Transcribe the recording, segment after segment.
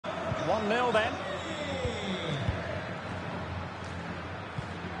1-0 then.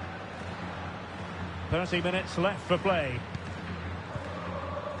 "30 minutes left for play.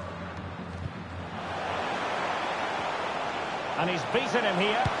 And he's beaten him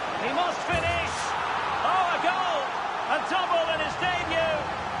here. He must finish. Oh, a goal! A double in his debut.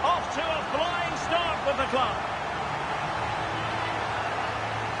 Off to a flying start with the club.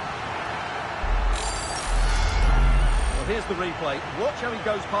 Well, here's the replay. Watch how he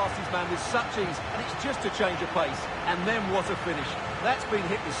goes past his man with such ease, and it's just a change of pace. And then what a finish. That's been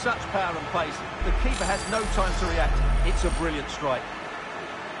hit with such power and pace. The keeper has no time to react. It's a brilliant strike.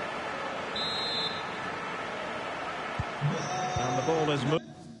 And the ball is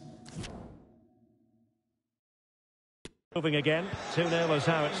moving again. 2-0 is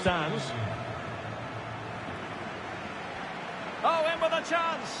how it stands. Oh, in with a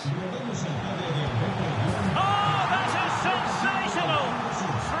chance. Oh, that is sensational.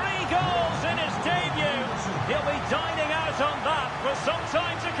 3 goals in his debut. He'll be dining out on that for some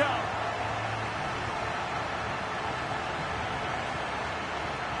time to come.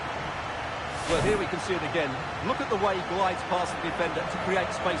 Well, here we can see it again. Look at the way he glides past the defender to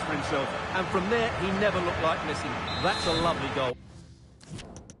create space for himself. And from there, he never looked like missing. That's a lovely goal.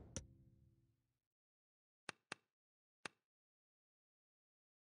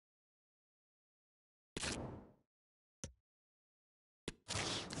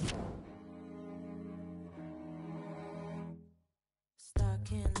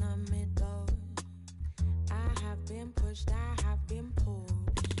 Stuck in the middle. I have been pushed, I have been pulled.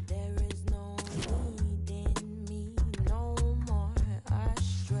 There is no leading me no more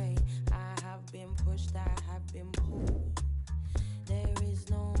astray. I have been pushed, I have been pulled. There is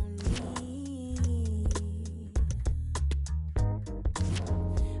no need.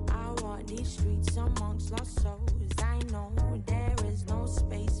 I walk these streets amongst lost souls. I know there is no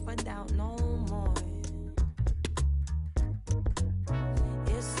space for doubt no more.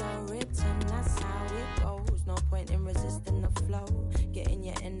 It's all written, that's how it goes. No point in resisting the flow. Getting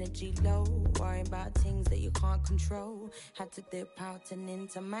your energy low. Worry about things that you can't control. Had to dip out and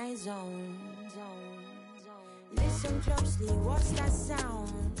into my zone. Listen closely, what's that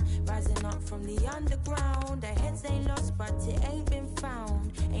sound? Rising up from the underground. The heads ain't lost, but it ain't been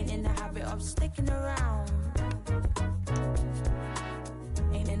found. Ain't in the habit of sticking around.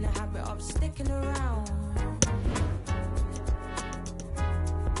 Ain't in the habit of sticking around.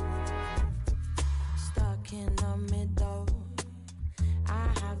 Stuck in the middle. I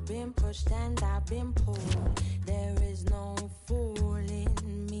have been pushed and I've been pulled. There is no fooling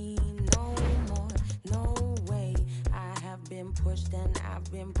me no more. No way. I have been pushed and I've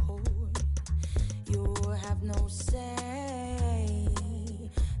been pulled. You have no say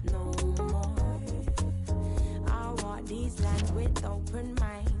no more. I walk these lands with open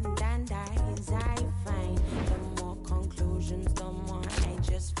mind and eyes I find. The more conclusions, the more I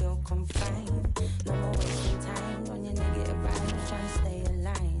just feel confined. No more wasting time on your negative vibes. Trying to stay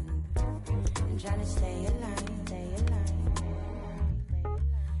aligned. I'm trying to stay aligned, stay aligned.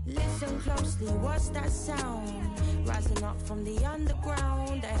 Listen closely, what's that sound? Rising up from the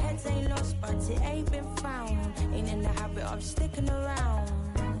underground. The heads ain't lost, but it ain't been found. Ain't in the habit of sticking around.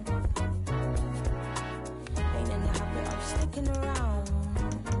 Ain't in the habit of sticking around.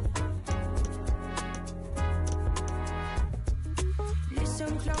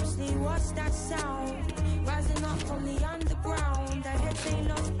 Listen closely, what's that sound? Rising up from the underground. The heads ain't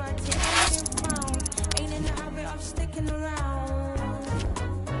lost, but it ain't been found. Ain't in the habit of sticking around.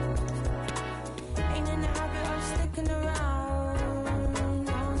 Ain't in the habit of sticking around.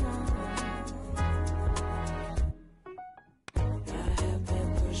 No, no. I have been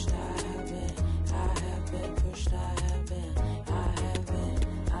pushed, I have been pushed, I have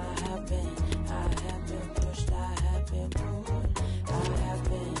been pushed, I have been pulled.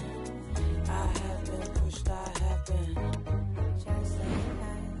 I have been pushed, I have been. Trying to stay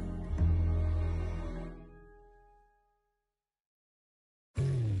alive.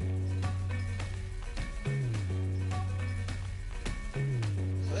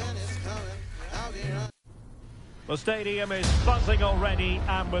 The stadium is buzzing already,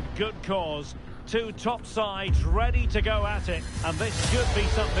 and with good cause. 2 top sides ready to go at it, and this should be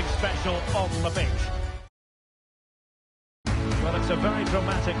something special on the pitch. Well, it's a very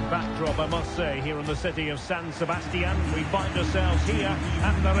dramatic backdrop, I must say, here in the city of San Sebastian. We find ourselves here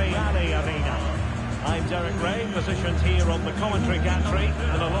at the Reale Arena. I'm Derek Ray, positioned here on the commentary gantry,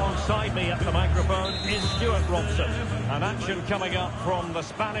 and alongside me at the microphone is Stuart Robson. An action coming up from the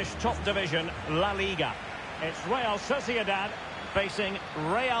Spanish top division, La Liga. It's Real Sociedad facing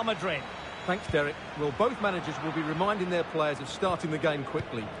Real Madrid. Thanks, Derek. Well, both managers will be reminding their players of starting the game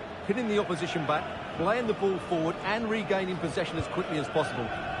quickly. hitting the opposition back, playing the ball forward and regaining possession as quickly as possible.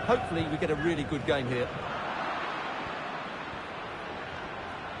 Hopefully we get a really good game here.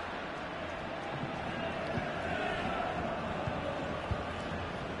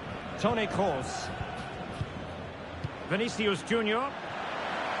 Toni Kroos. Vinicius Junior.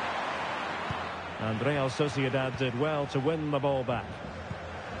 And Real Sociedad did well to win the ball back.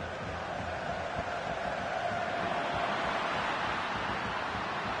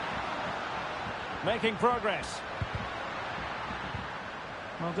 Making progress.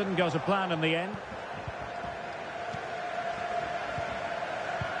 Well, didn't go to plan in the end.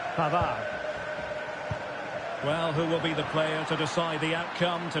 Pavard. Well, who will be the player to decide the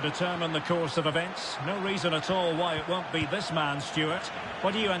outcome, to determine the course of events? No reason at all why it won't be this man, Stuart.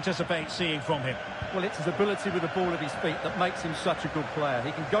 What do you anticipate seeing from him? Well, it's his ability with the ball at his feet that makes him such a good player.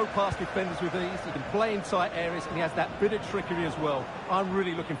 He can go past defenders with ease, he can play in tight areas, and he has that bit of trickery as well. I'm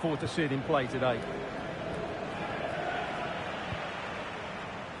really looking forward to seeing him play today.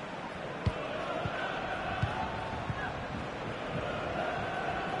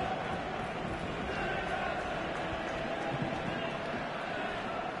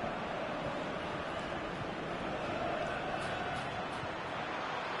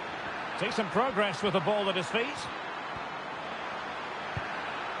 Decent progress with the ball at his feet.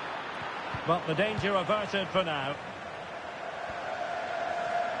 But the danger averted for now.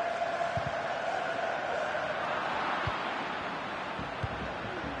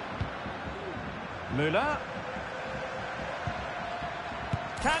 Müller.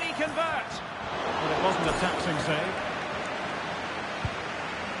 Can he convert? Well, it wasn't a taxing save.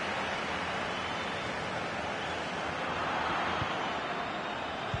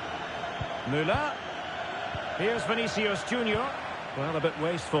 Müller. Here's Vinicius Junior. Well, a bit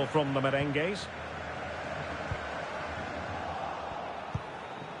wasteful from the merengues.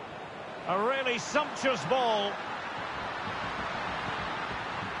 A really sumptuous ball.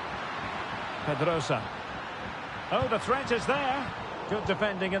 Pedrosa. Oh, the threat is there. Good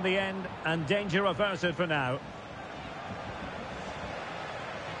defending in the end, and danger averted for now.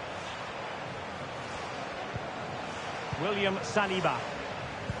 William Saliba.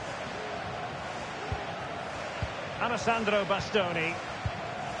 Alessandro Bastoni.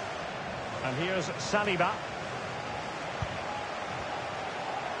 And here's Saliba.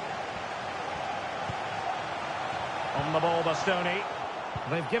 On the ball, Bastoni.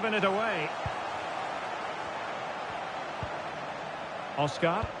 They've given it away.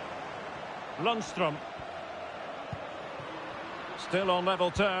 Oscar. Lundstrom. Still on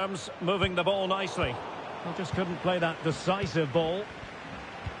level terms, moving the ball nicely. They just couldn't play that decisive ball.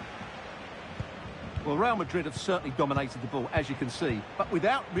 Well, Real Madrid have certainly dominated the ball, as you can see, but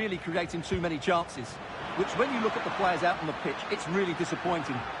without really creating too many chances, which when you look at the players out on the pitch, it's really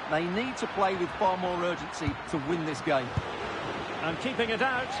disappointing. They need to play with far more urgency to win this game. And keeping it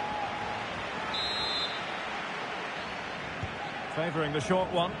out. Favouring the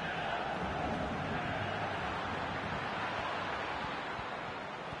short one.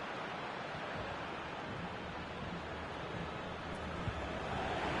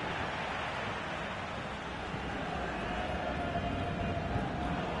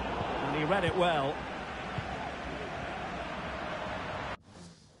 And he read it well.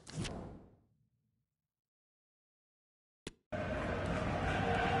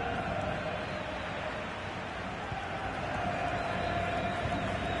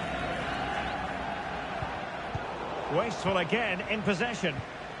 Wasteful again in possession.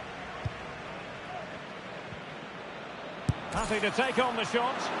 Happy to take on the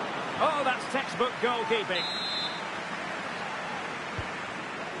shot. Oh, that's textbook goalkeeping.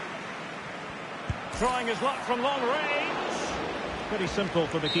 Trying his luck from long range. Pretty simple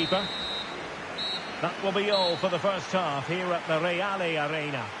for the keeper. That will be all for the first half here at the Real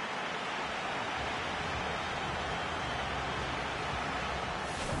Arena.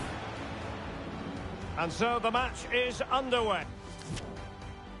 And so the match is underway.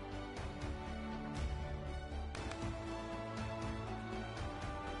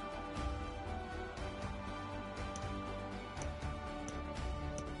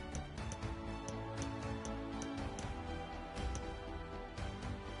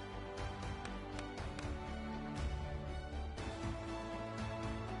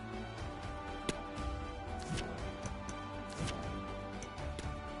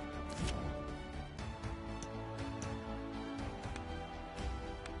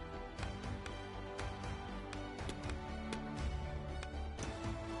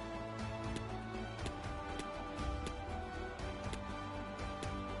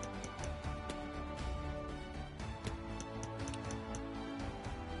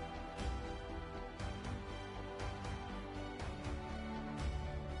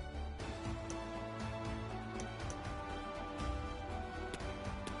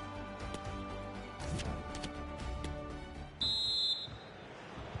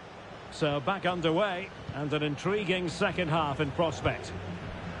 So back underway, and an intriguing second half in prospect.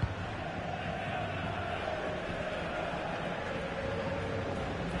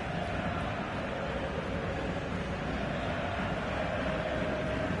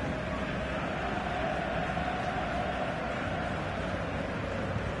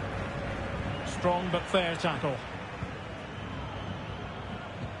 Strong but fair tackle.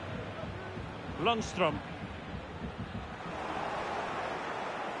 Lundstrom.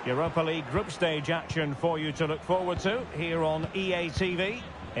 Europa League group stage action for you to look forward to here on EA TV.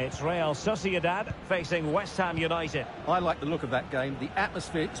 It's Real Sociedad facing West Ham United. I like the look of that game. The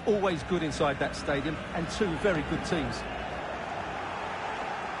atmosphere is always good inside that stadium, and two very good teams.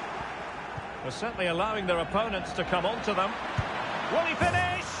 They're certainly allowing their opponents to come onto them. Will he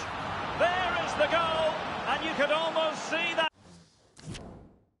finish? There is the goal, and you could almost see that.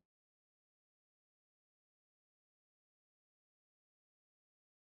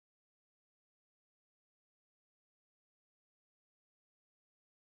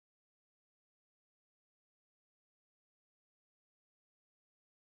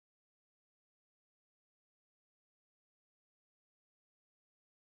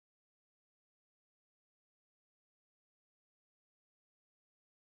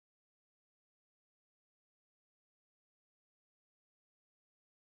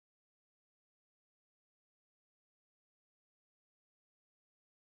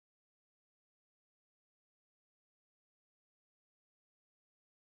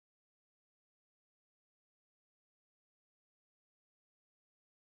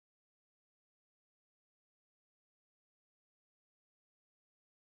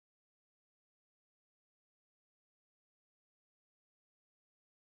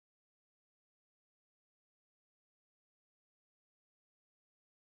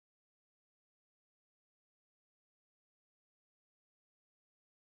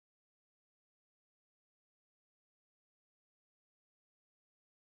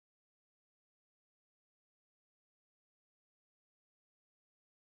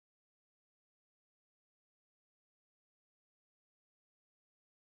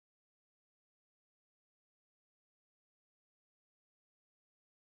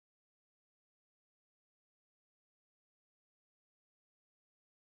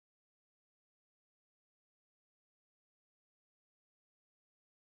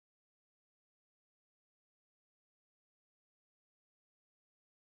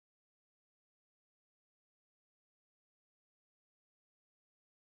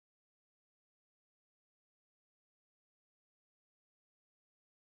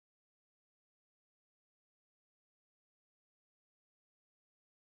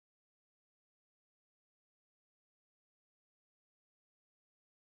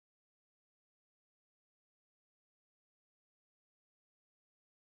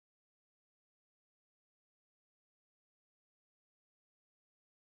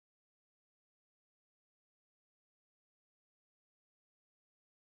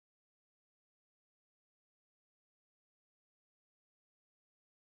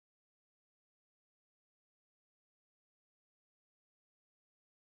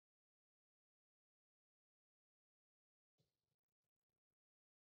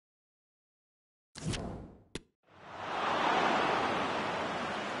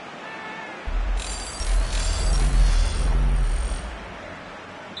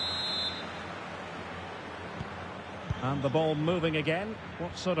 And the ball moving again.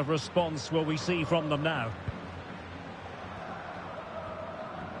 What sort of response will we see from them now?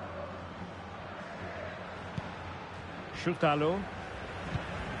 Shoutalo.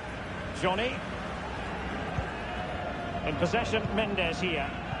 Johnny. In possession, Mendes here.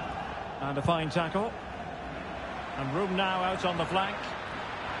 And a fine tackle. And room now out on the flank.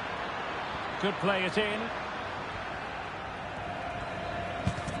 Could play it in.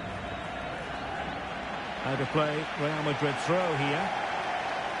 Out of play, Real Madrid throw here.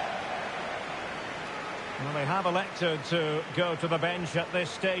 Well, they have elected to go to the bench at this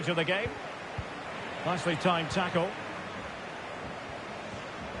stage of the game. Nicely timed tackle.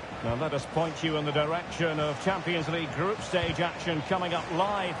 Now let us point you in the direction of Champions League group stage action coming up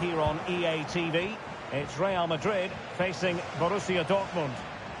live here on EA TV. It's Real Madrid facing Borussia Dortmund.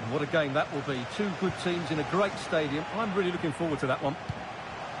 And what a game that will be. Two good teams in a great stadium. I'm really looking forward to that one.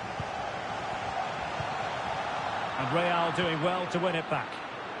 And Real doing well to win it back.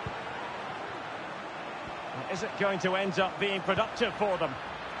 Well, is it going to end up being productive for them?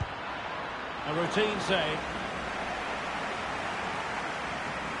 A routine save.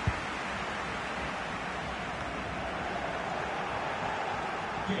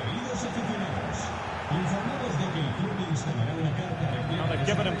 Queridos aficionados, informados de que el club instalará una carta de And a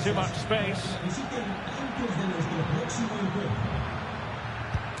given him too much space.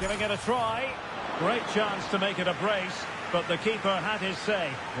 Giving it a try. Great chance to make it a brace, but the keeper had his say.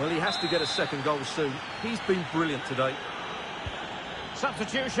 Well, he has to get a second goal soon. He's been brilliant today.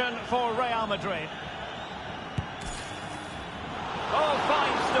 Substitution for Real Madrid. Oh,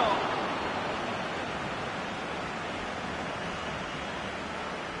 fine stop.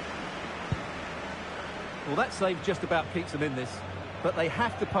 Well, that save just about keeps them in this, but they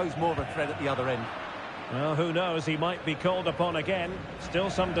have to pose more of a threat at the other end. Well, who knows, he might be called upon again. Still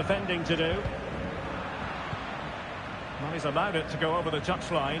some defending to do. Well, he's allowed it to go over the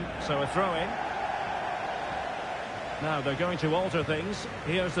touchline, so a throw-in. Now they're going to alter things.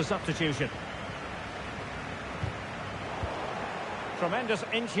 Here's the substitution. Tremendous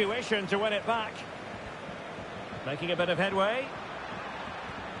intuition to win it back. Making a bit of headway.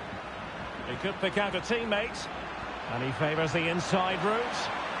 He could pick out a teammate. And he favours the inside route.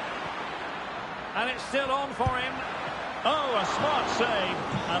 And it's still on for him. Oh, a smart save.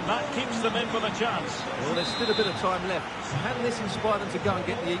 And that keeps them in with a chance. Well, there's still a bit of time left. Can this inspire them to go and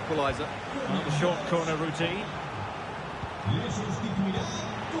get the equaliser? Well, the short corner routine.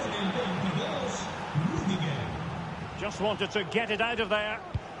 Just wanted to get it out of there.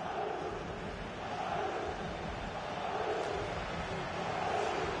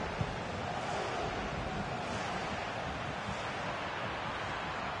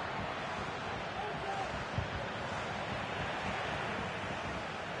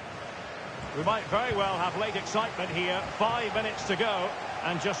 We might very well have late excitement here. 5 minutes to go,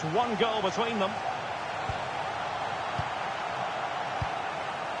 and just one goal between them.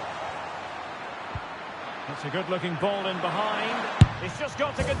 It's a good-looking ball in behind. He's just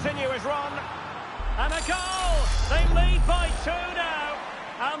got to continue his run. And a goal! They lead by 2 now.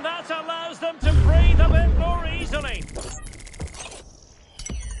 And that allows them to breathe a bit more easily.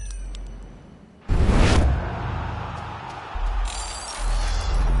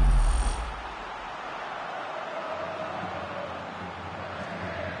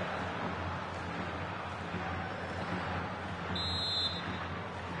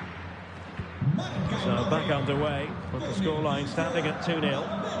 So back underway, with the scoreline standing at 2-0.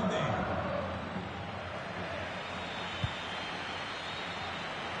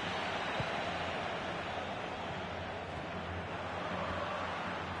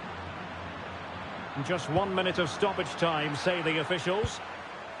 Just 1 minute of stoppage time, say the officials.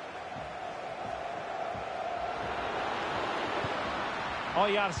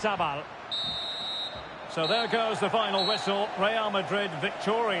 Oyarzabal. So there goes the final whistle. Real Madrid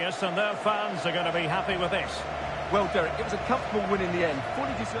victorious, and their fans are going to be happy with this. Well, Derek, it was a comfortable win in the end.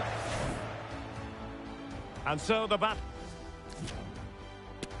 Fully deserved. And so the bat.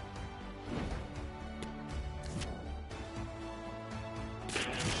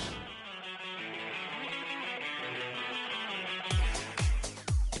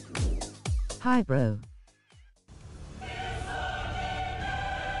 Hi, bro.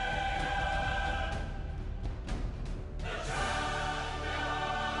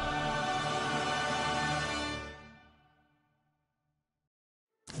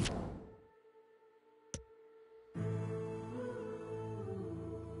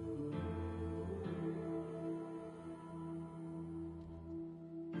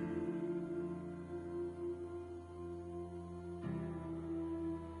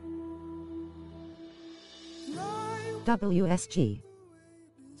 WSG.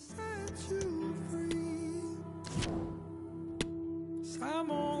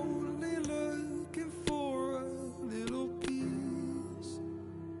 I'm only looking for a little piece.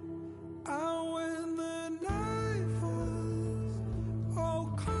 When the night falls,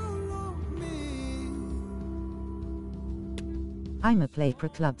 oh, call on me. I'm a play pro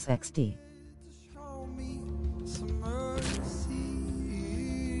clubs XD. Show me some mercy.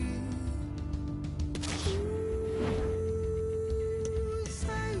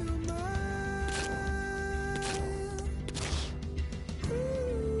 Say you're mine.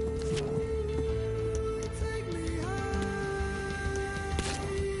 Take me high.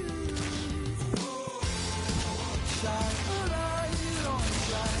 Shine a light on,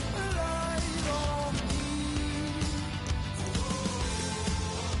 shine a light on me.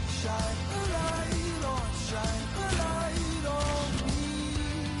 Shine a light on, shine a light on me.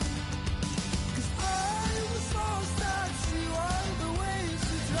 'Cause I was lost at sea while the waves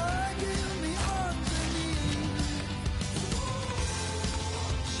were dragging me underneath.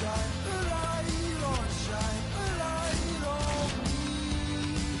 Shine a light on, shine a light on me.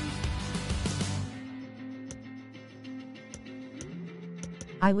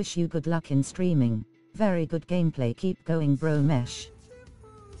 I wish you good luck in streaming. Very good gameplay, keep going bro mesh.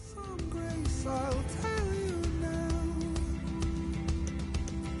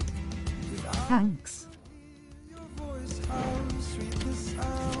 Thanks. Your voice, how sweet the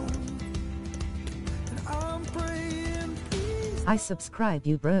sound. And I'm praying, please I subscribe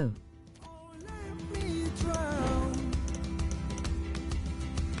you, bro. don't let me drown.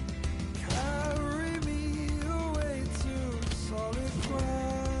 Carry me away to solid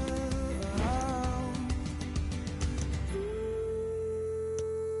ground. Ooh,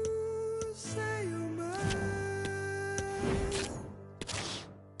 say you're mine.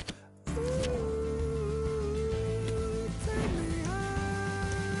 Take me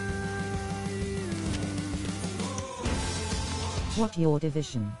high. What your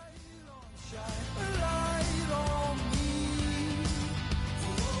division? Shine a light on me.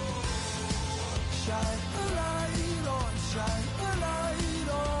 Shine a light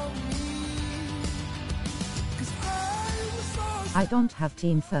on me. 'Cause I was lost I don't have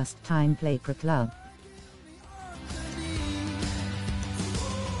team first time play pro club. underneath.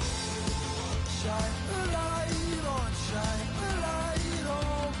 Shine a light on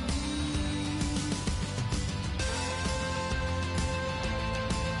me.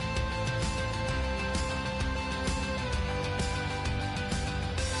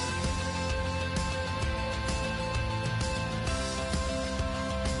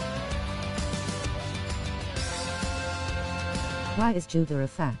 Why is Judah a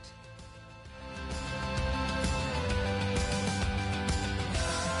fat?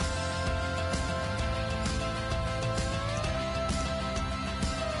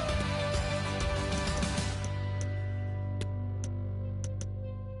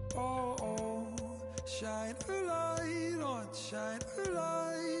 Oh, oh, shine a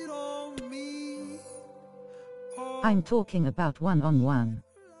light on me. Oh, I'm talking about one-on-one.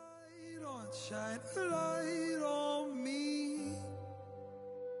 shine a light on me.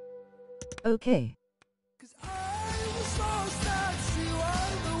 Okay. 'Cause I was lost at sea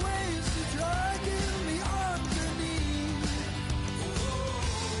while the waves were dragging me underneath.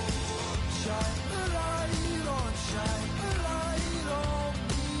 Shine a light on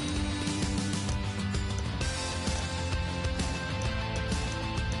me.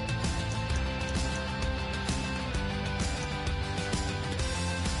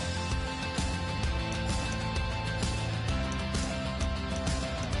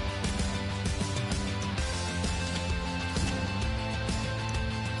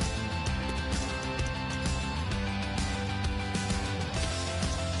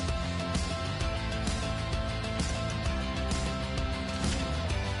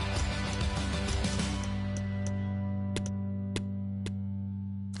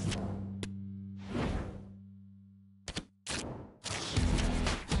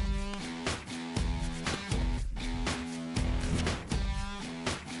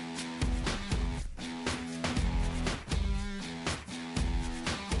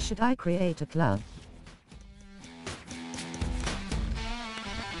 Should I create a club?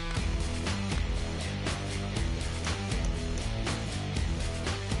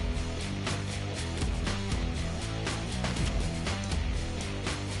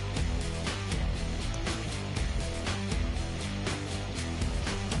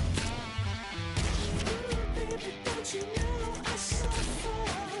 Baby, don't you know I suffer?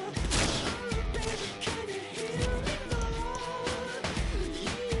 Oh, baby, can you hear me, Lord?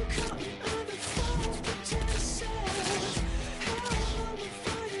 You caught me under false pretenses. How long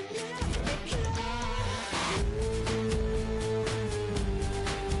before you let me go?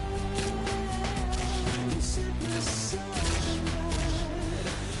 You set my soul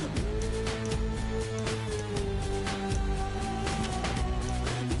alight.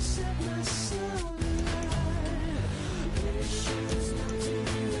 You set my soul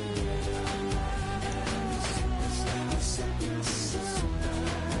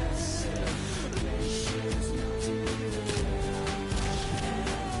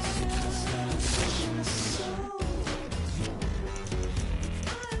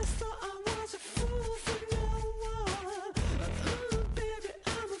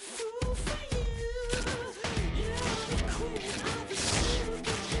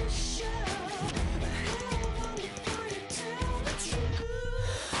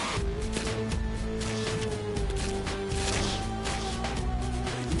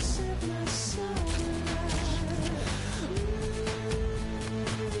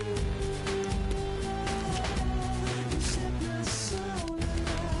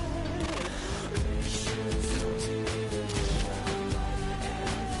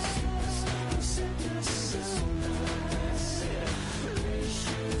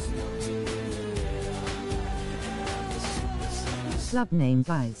Club name,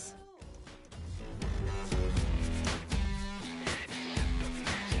 guys.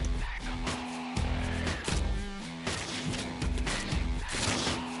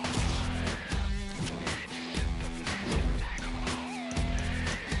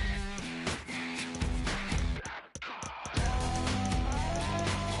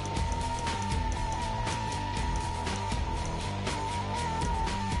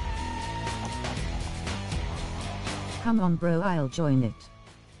 Come on bro, I'll join it.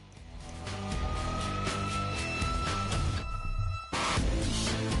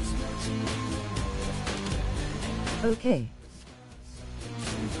 Okay.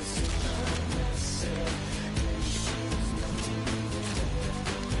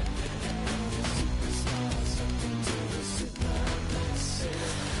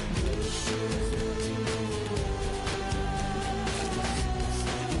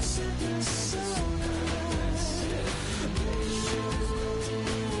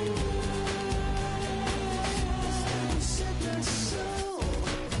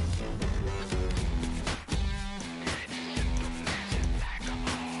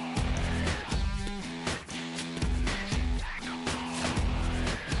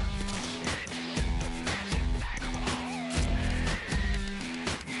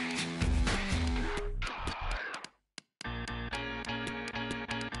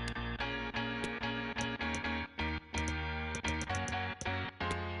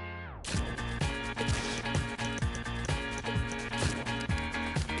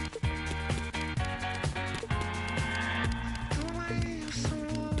 The waves are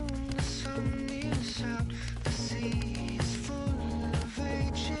warm, the sun is out, the sea is full of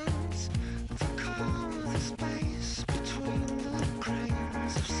agents. The calm, the space between the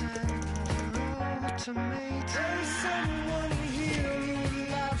grains of sand are automated. There's someone here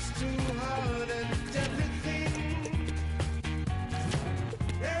who laughs too hard at everything.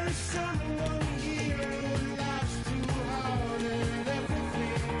 There's someone here who laughs too hard at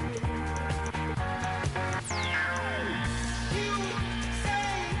everything. You say,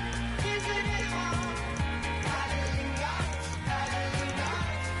 isn't it hard? Paddling out.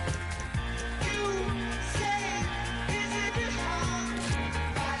 You say, isn't it hard?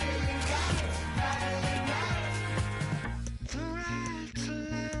 Paddling out. The right to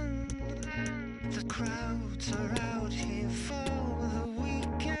land, the crowds are out here for the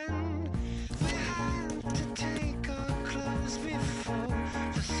weekend. We had to take our clothes before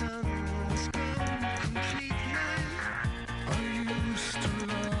the sun was gone completely. I used to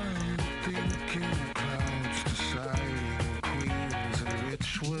lie thinking clouds deciding queens and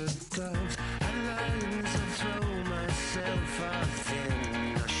rich were doves. At lines I throw myself off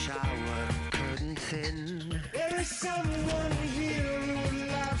in a shower curtain thin. There is someone here who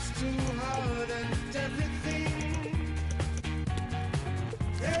laughs too hard at everything.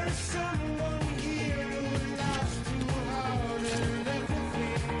 There is someone here who laughs too hard at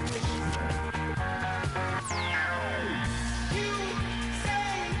everything. You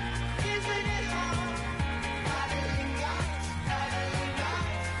say, isn't it hard? Paddling out.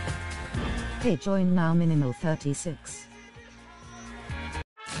 Hey, join now, minimal 36.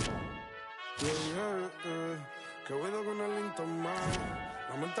 Que bueno con el Linton más.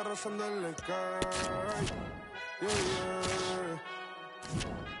 La mente rozando el sky.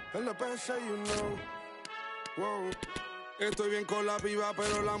 LPS, you know. Wow. Estoy bien con la piba,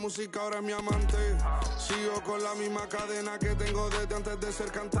 pero la música ahora es mi amante. Sigo con la misma cadena que tengo desde antes de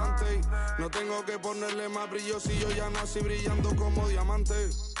ser cantante. No tengo que ponerle más brillo si yo ya nací brillando como diamante.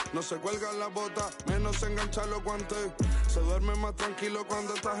 No se cuelgan las botas, menos se enganchan los guantes. Se duerme más tranquilo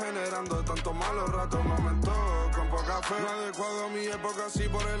cuando está generando tantos malos ratos, momentos con poca fe. No adecuado a mi época, si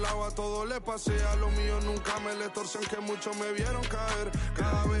por el agua a todo le pasé. A lo mío nunca me le torcen, que muchos me vieron caer.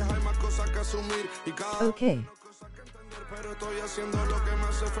 Cada vez hay más cosas que asumir y cada Okay. pero estoy haciendo lo que me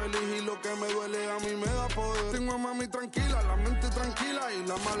hace feliz y lo que me duele a mí me da poder. Tengo a mami tranquila, la mente tranquila y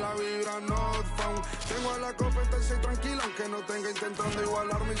la mala vibra not found. Tengo a la competencia tranquila, aunque no tenga intentando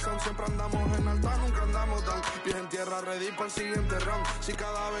igualar mi sound. Siempre andamos en alta, nunca andamos down. Pies en tierra, ready para el siguiente round. Si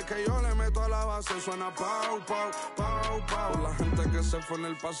cada vez que yo le meto a la base suena pau, pau, pau, pau. Por la gente que se fue en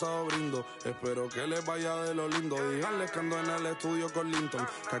el pasado brindo, espero que les vaya de lo lindo. Díganles que ando en el estudio con Linton,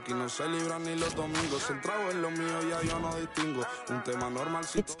 que aquí no se libran ni los domingos. El trago es lo mío, ya yo no distingo. Un tema normal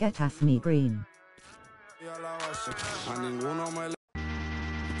si It's Get Half Me Green. a la base. A ninguno me le...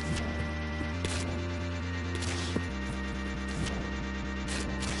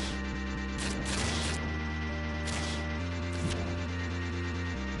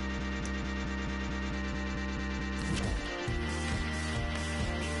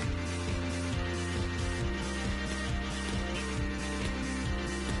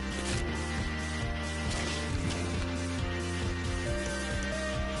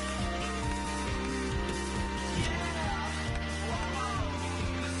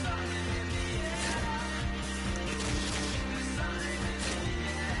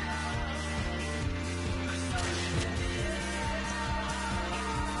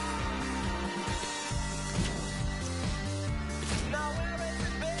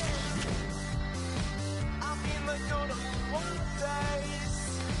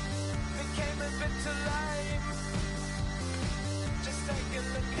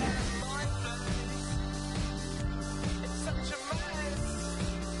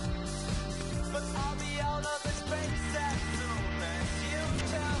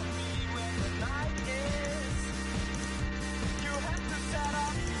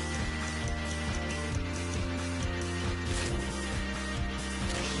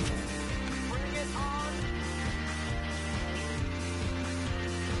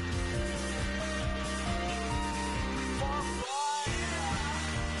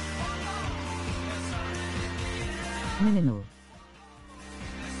 Minimal.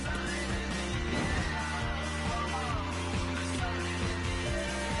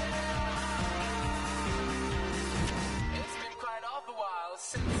 It's been quite a while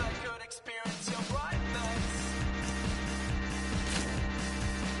since I could experience your brightness.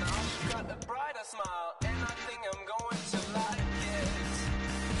 Now you've got a brighter smile, and I think I'm going to like it.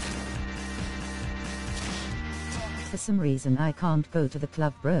 For some reason I can't go to the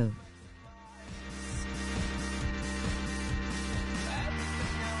club, bro.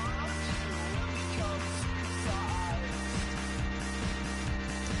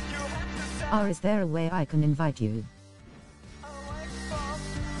 Or is there a way I can invite you?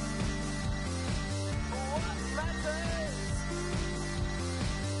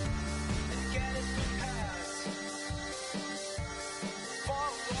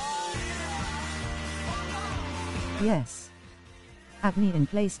 Yes. Add me in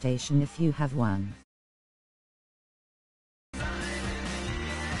PlayStation if you have one.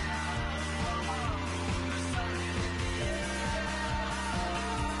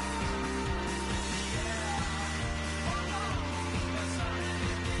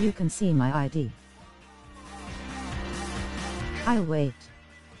 You can see my ID. I'll wait.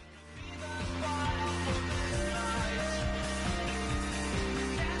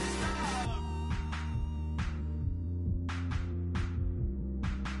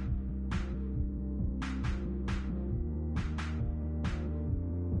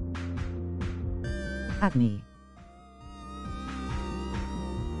 Add me.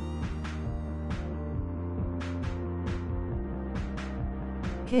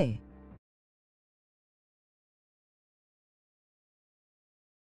 Okay.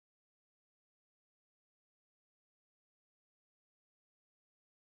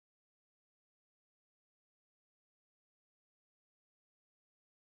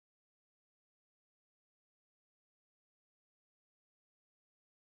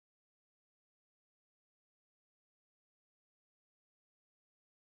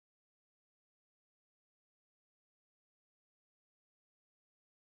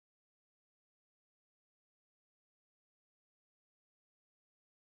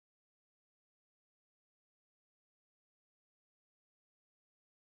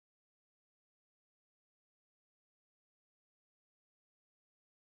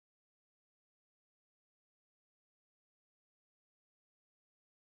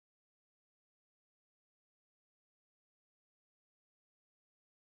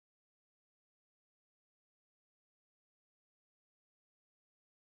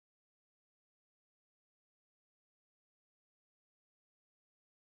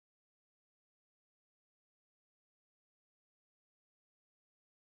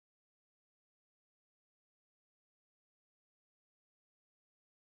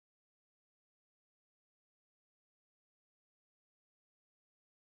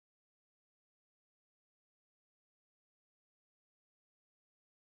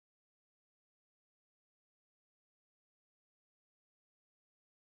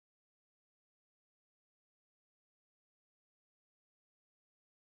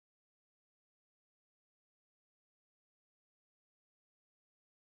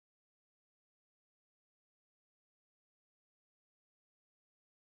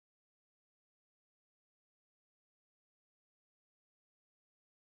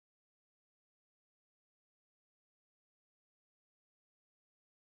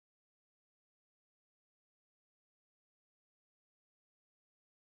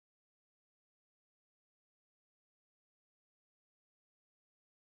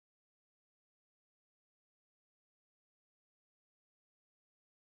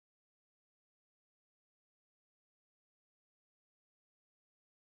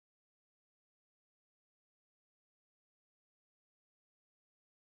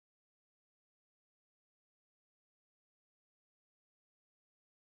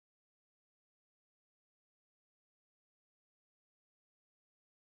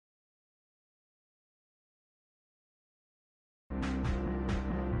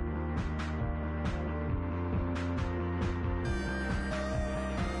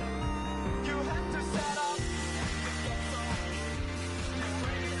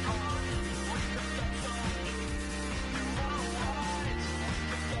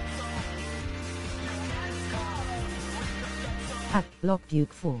 At Block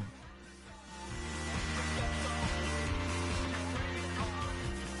Duke 4.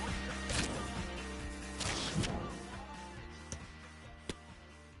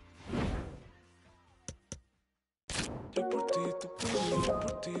 Yo por ti, tú por mí, yo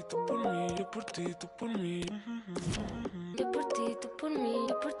por ti, tú por mí, yo por ti, tú por mí. Yo por ti, tú por mí,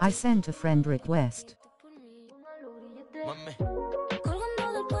 yo por ti. I sent a friend request. Tú por mí, una Mami.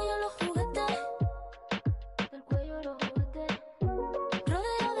 Colgando del cuello los juguetes. Del cuello los juguetes.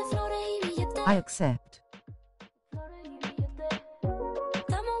 Rodeo de flores y billetes. I accept. Flores y billetes.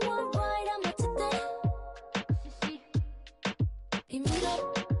 Estamos worldwide a machete. Sí, sí. Y mira,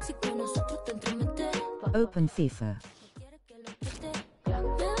 si con nosotros te entremetes. Open FIFA. Quieres que lo apriete. Me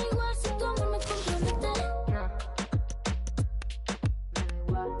da igual si tu amor me compromete.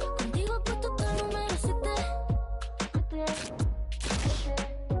 Contigo puesto hasta el número 7.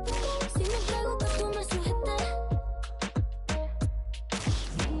 Si me entrego que tú me sujetes.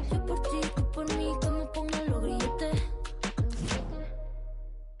 Yo por ti, tú por mí, que me pongan los grilletes.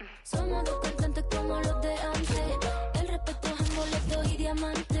 Somos dos cantantes como los de antes. El respeto es en boleto y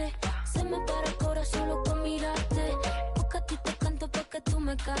diamante. Se me para el corazón solo con mirarte. Porque a ti te canto pa' que tú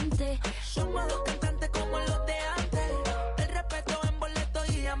me cantes. Somos dos cantantes como los de antes. El respeto en boleto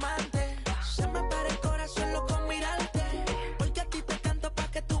y diamante. Se me para el corazón loco con mirarte. Porque a ti te canto pa'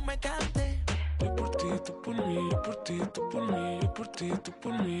 que tú me cantes. Yo por ti, tú por mí, yo por ti, tú por mí, yo por ti, tú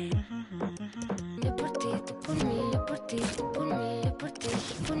por mí. Yo por ti, tú por mí, yo por ti, tú por mí, yo por ti,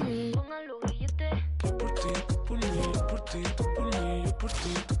 tú por mí. Pongan los billetes. Yo por ti, tú por mí, yo por ti, tú por mí, yo por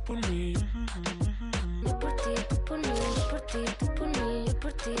ti, tú por mí. Yo por ti, tú por mí, yo por ti, tú por mí, yo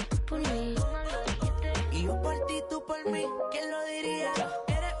por ti, tú por mí. Pongan los billetes. Y yo por ti, tú por mí. ¿Quién lo diría?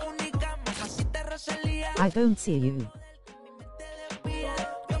 Eres única, mamacita Rosalía. I don't see you. Mi mente desvía.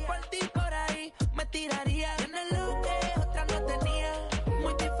 Yo por ti por ahí me tiraría. Tienes lo que otra no tenía.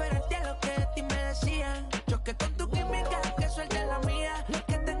 Muy diferente a lo que de ti me decían. Choque con tu química, que suelte la mía.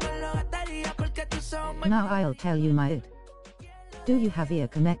 Que tengo lo gastaría porque tú sos muy. Now I'll tell you my id. Do you have ear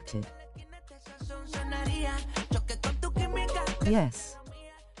connected? Sonaría. Choque con tu química, que Yes.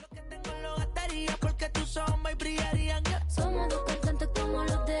 lo que tengo lo gastaría porque tú sos muy brillarían. Somos dos cantantes como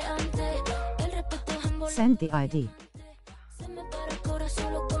los de antes. El respeto es en boleto. Send the ID. Se me para el corazón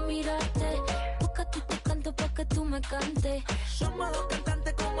solo con mirarte. Porque a ti te canto pa' que tú me cantes. Somos dos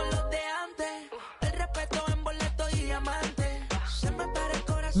cantantes como los de antes. El respeto en boleto y diamante. Se me para el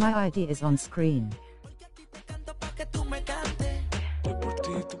corazón. My ID is on screen. Porque a ti te canto pa' que tú me cantes. Yo por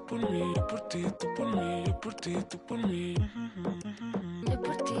ti, tú por mí, yo por ti, tú por mí, yo por ti, tú por mí. Yo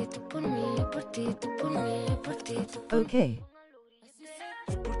por ti, tú por mí, yo por ti, tú por mí, yo por ti, tú por mí. Okay.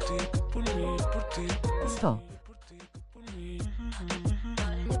 Yo por ti, tú por mí, yo por ti, tú por mí. Stop. Por ti, tú por mí.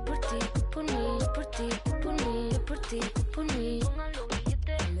 Yo por ti, tú por mí, yo por ti, tú por mí, yo por ti, tú por mí. Pongan los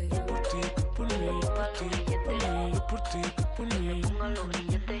billetes. Yo por ti, tú por mí, yo por ti, tú por mí, yo por ti, tú por mí. Pongan los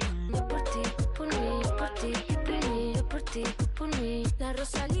billetes. Yo por ti, tú por mí, yo por ti, tú por mí, yo por ti, tú por mí. La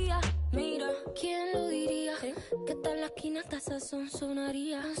Rosalía, mira, ¿quién lo diría? Que tal la esquina hasta sazón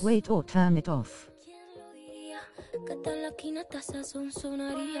sonaría. Wait or turn it off. ¿Quién lo diría? Que tal la esquina hasta sazón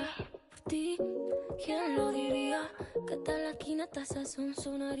sonaría. Por ti, ¿quién lo diría? Que tal la esquina hasta sazón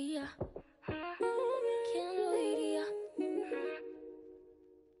sonaría. ¿Quién lo diría?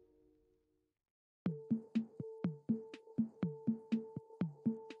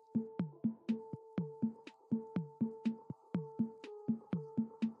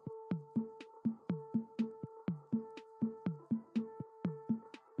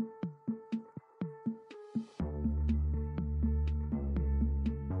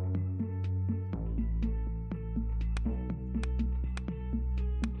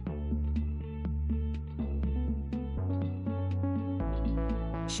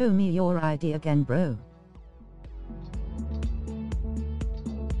 Show me your ID again, bro.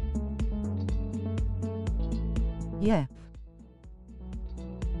 Yep.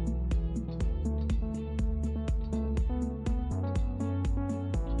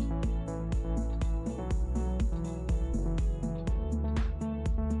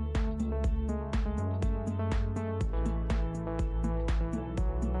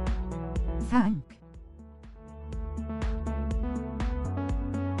 Thank.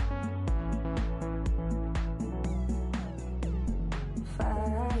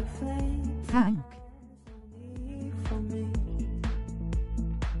 Thank.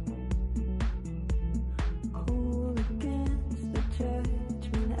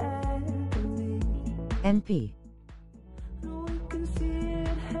 NP.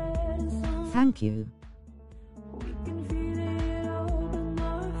 Thank you.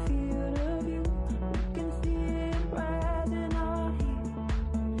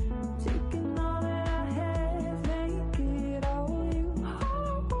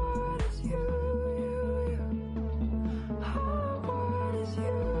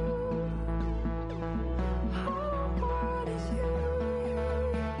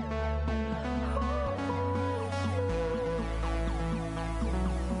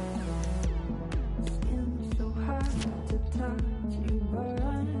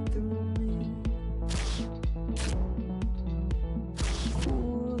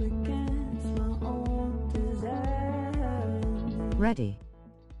 Ready.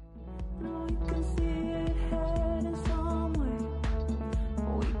 No, you can see it heading somewhere.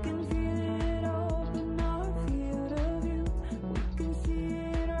 We can feel it open our field of view. We can see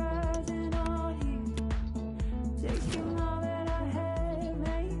it rising on here. Taking all that I have,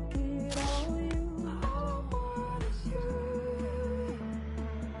 make it all you. Oh, what is you?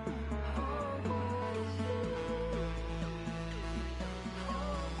 Oh, what is you?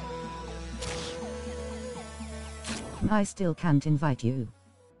 I still can't invite you.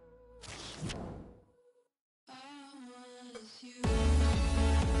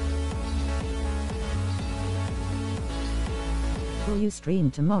 Will you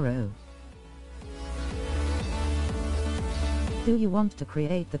stream tomorrow? Do you want to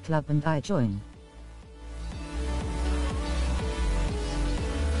create the club and I join?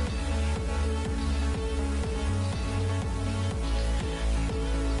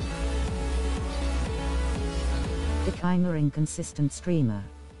 Decliner inconsistent streamer.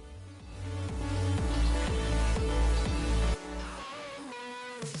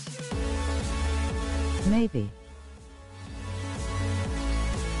 Maybe.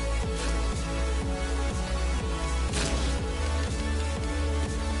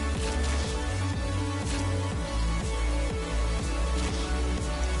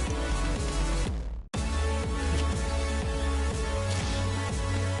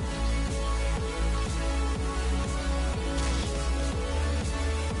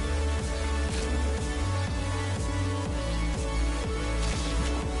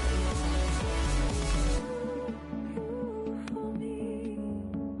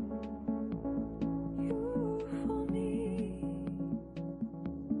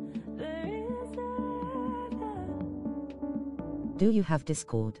 Do you have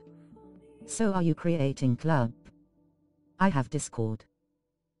Discord? So are you creating club? I have Discord.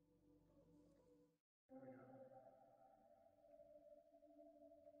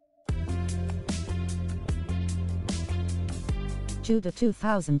 Judah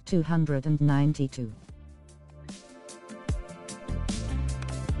 2292.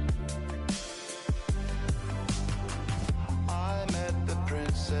 I met the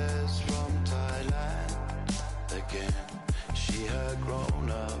princess from Thailand again. She had grown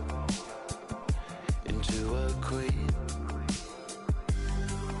up into a queen.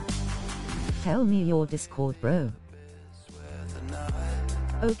 Tell me your Discord, bro. Where the night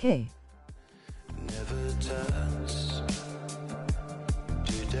Okay. never turns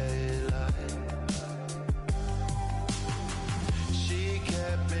to daylight. She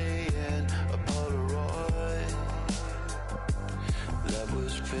kept me in a Polaroid that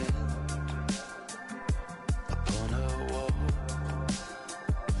was pinned upon her wall.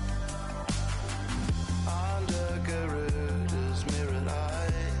 Under Garuda's mirrored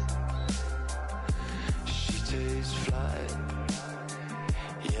eye, she takes flight.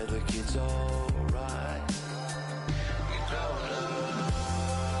 Yeah, the kid's alright.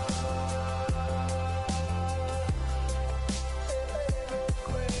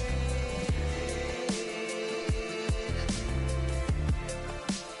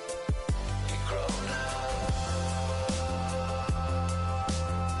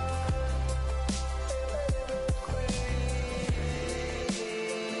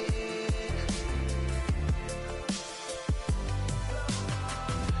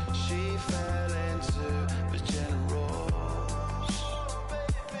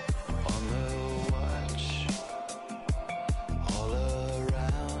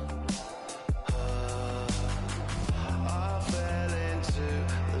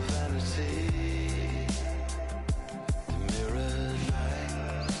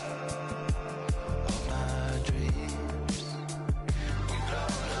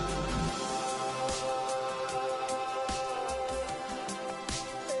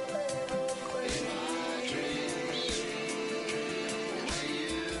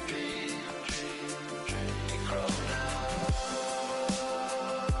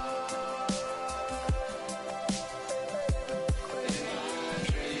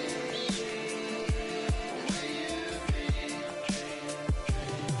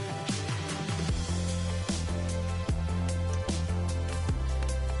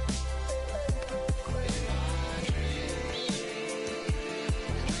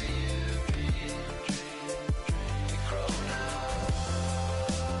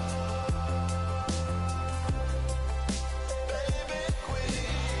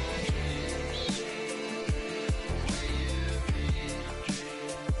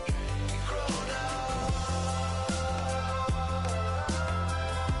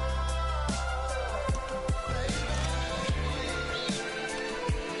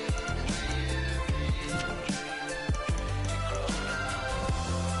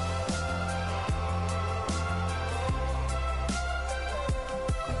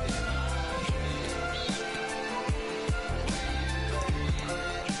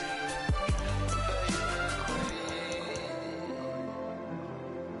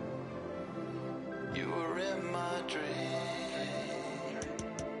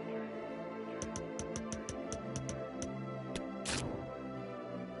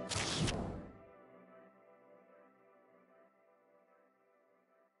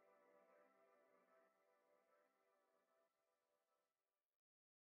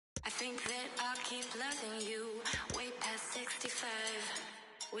 think that I'll keep loving you way past 65.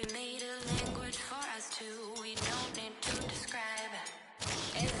 We made a language for us two, we don't need to describe.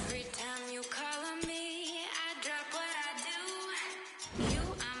 Every time you call on me, I drop what I do. You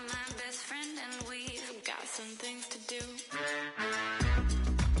are my best friend and we've got some things to do.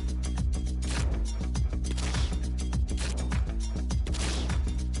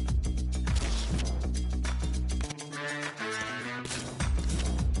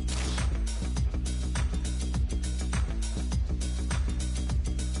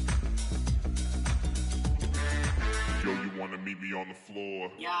 Yo, you wanna meet me on the floor?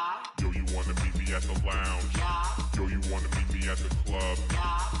 Yeah, Yo, you wanna meet me at the lounge? yeah, Yo, you wanna meet me at the club?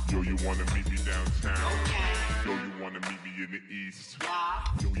 yeah, Yo, you wanna meet me downtown? okay, Yo, you wanna meet me in the east? yeah,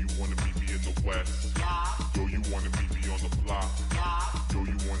 Yo, you wanna meet me in the west? yeah, Yo, you wanna meet me on the block? yeah, Yo,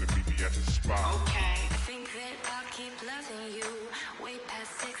 you wanna meet me at the spot? okay. I think that I'll keep loving you way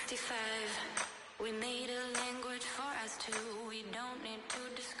past 65. We made a language for us two, we don't need to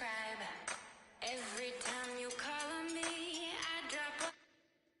describe. Every time you call on me, I drop what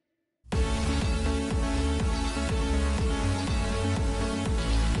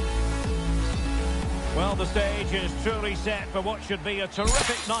Well, the stage is truly set for what should be a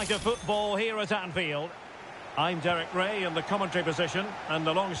terrific night of football here at Anfield. I'm Derek Ray in the commentary position, and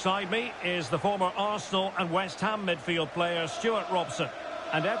alongside me is the former Arsenal and West Ham midfield player Stuart Robson.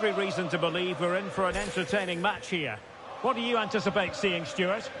 And every reason to believe we're in for an entertaining match here. What do you anticipate seeing,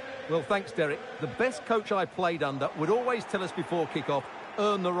 Stuart? Well, thanks, Derek. The best coach I played under would always tell us before kick-off,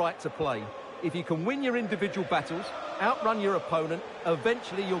 earn the right to play. If you can win your individual battles, outrun your opponent,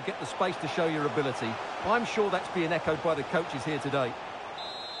 eventually you'll get the space to show your ability. I'm sure that's being echoed by the coaches here today.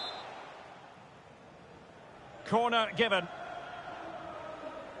 Corner given.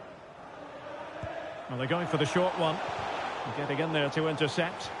 Well, they're going for the short one. Getting in there to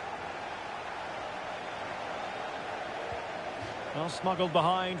intercept. Well, smuggled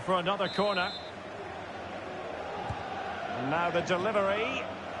behind for another corner. And now the delivery.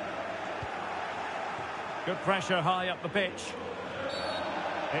 Good pressure high up the pitch.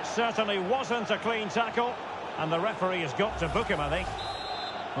 It certainly wasn't a clean tackle, and the referee has got to book him, I think.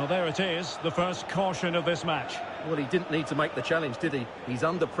 Well, there it is, the first caution of this match. Well, he didn't need to make the challenge, did he? He's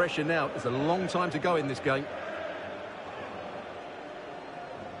under pressure now. There's a long time to go in this game.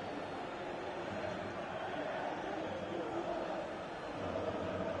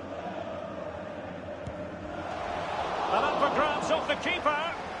 And up for grabs off the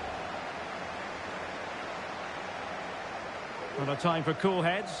keeper. Well, a time for cool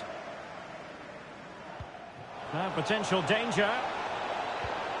heads. Now potential danger.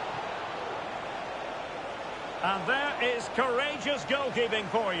 And there is courageous goalkeeping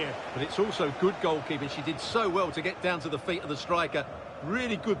for you. But it's also good goalkeeping. She did so well to get down to the feet of the striker.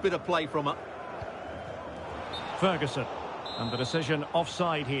 Really good bit of play from her. Ferguson. And the decision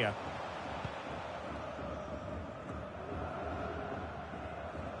offside here.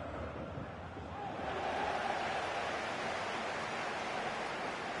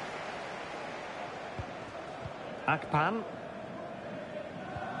 Akpan.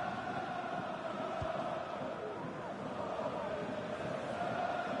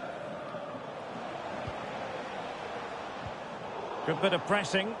 Good bit of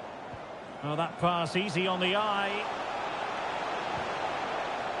pressing. Oh, that pass easy on the eye.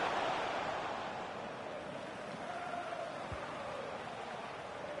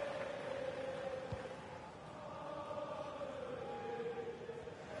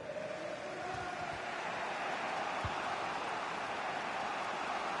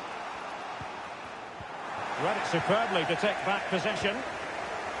 Read it superbly to take back possession.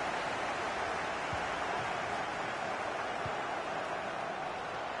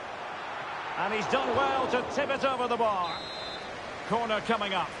 And he's done well to tip it over the bar. Corner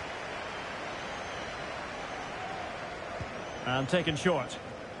coming up. And taken short.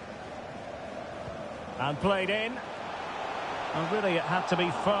 And played in. And really it had to be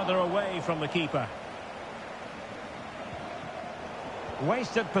further away from the keeper.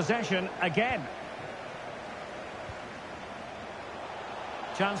 Wasted possession again.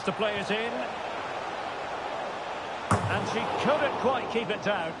 Chance to play it in. And she couldn't quite keep it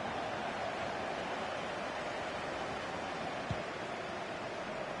down.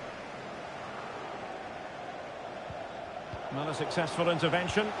 Not a successful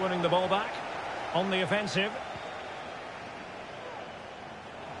intervention, winning the ball back. On the offensive.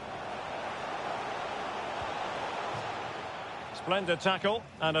 Splendid tackle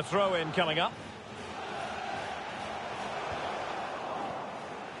and a throw-in coming up.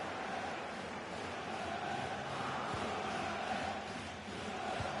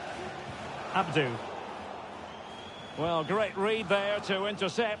 Abdu. Well, great read there to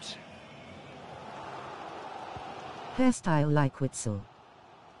intercept. Hairstyle like Witzel.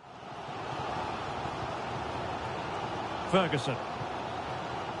 Ferguson.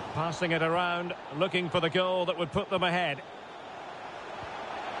 Passing it around, looking for the goal that would put them ahead.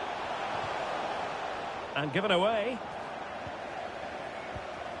 And given away.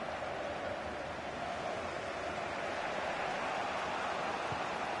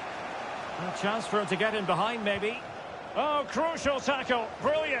 A chance for him to get in behind, maybe. Oh, crucial tackle.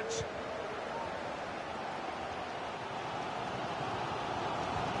 Brilliant.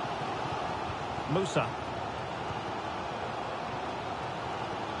 Musa.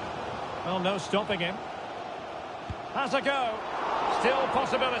 Well, no stopping him. Has a go. Still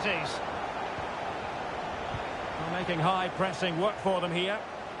possibilities. Well, making high pressing work for them here.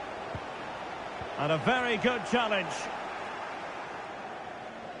 And a very good challenge.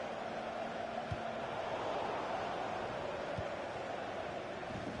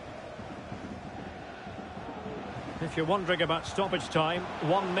 If you're wondering about stoppage time,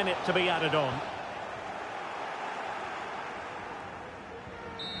 1 minute to be added on.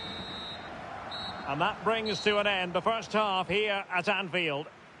 And that brings to an end the first half here at Anfield.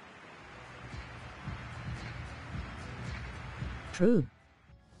 True.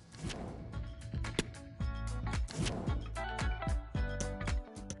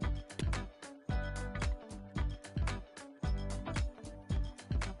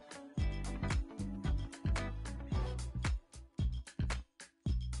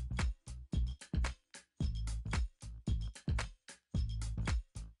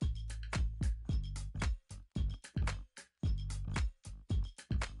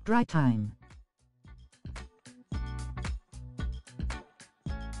 Dry time.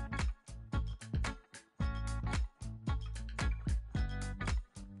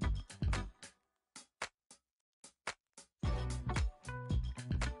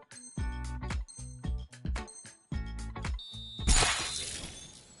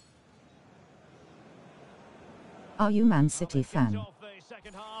 Are you Man City fan? Off the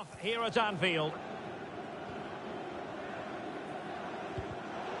second half here at Anfield.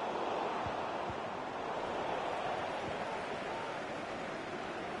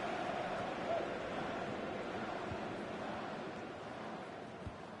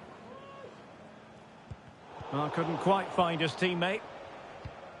 Well, couldn't quite find his teammate.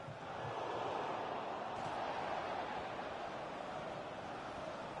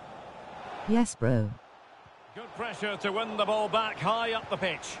 Yes, bro. Good pressure to win the ball back high up the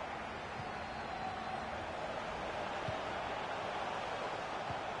pitch.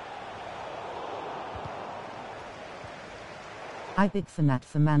 I big fanat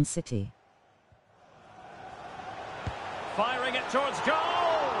for Man City. Firing it towards goal!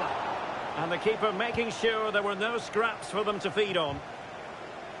 And the keeper making sure there were no scraps for them to feed on.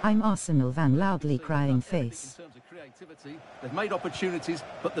 I'm Arsenal van loudly crying face. In terms of creativity, they've made opportunities,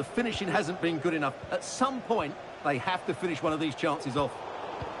 but the finishing hasn't been good enough. At some point, they have to finish one of these chances off.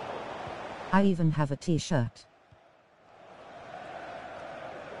 I even have a t-shirt.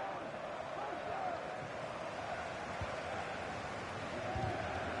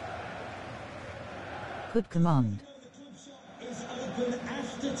 Good command. Is open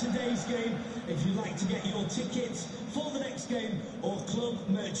after today's game if you'd like to get your tickets for the next game or club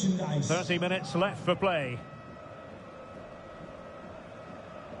merchandise. 30 minutes left for play.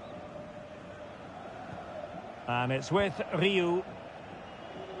 And it's with Ryu.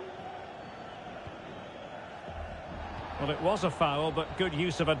 Well, it was a foul, but good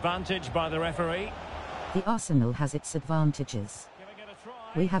use of advantage by the referee. The Arsenal has its advantages. Giving it a try.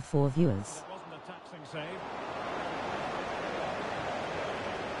 We have 4 viewers. It wasn't a taxing save.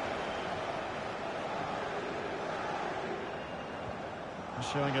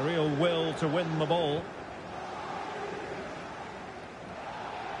 Showing a real will to win the ball.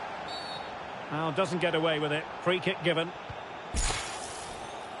 Now doesn't get away with it. Free kick given.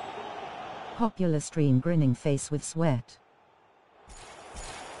 Popular stream grinning face with sweat.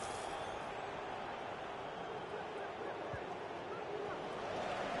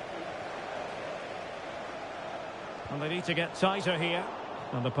 And they need to get tighter here.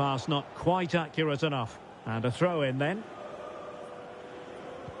 And the pass not quite accurate enough. And a throw in then.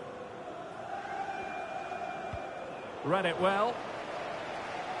 Read it well.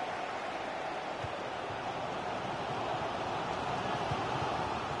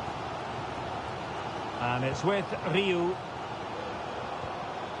 And it's with Ryu.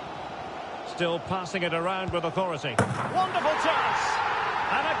 Still passing it around with authority. Wonderful chance!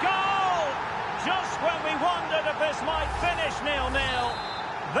 And a goal! Just when we wondered if this might finish 0-0.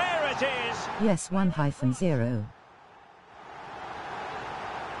 There it is. Yes, 1-0.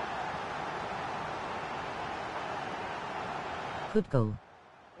 Good goal.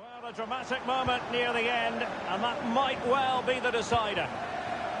 Well, a dramatic moment near the end, and that might well be the decider.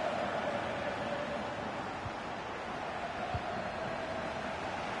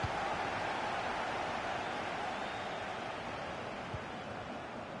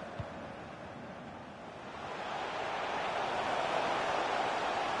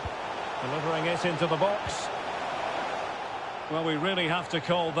 Delivering it into the box. Well, we really have to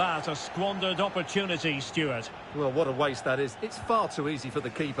call that a squandered opportunity, Stuart. Well, what a waste that is. It's far too easy for the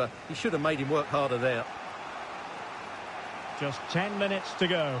keeper. He should have made him work harder there. Just 10 minutes to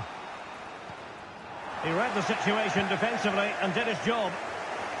go. He read the situation defensively and did his job.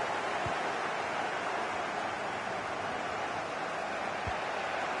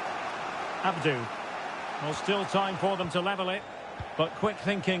 Abdu. Well, still time for them to level it, but quick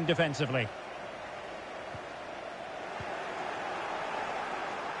thinking defensively.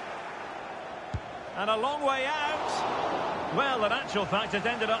 And a long way out. Well, in actual fact, it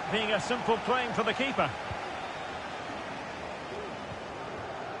ended up being a simple claim for the keeper.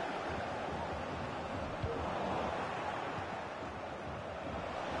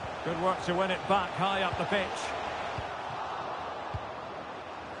 Good work to win it back high up the pitch.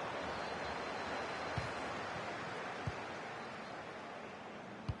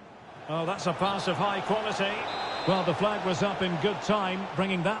 Oh, that's a pass of high quality. Well, the flag was up in good time,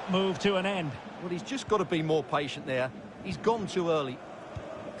 bringing that move to an end. Well, he's just got to be more patient there. He's gone too early.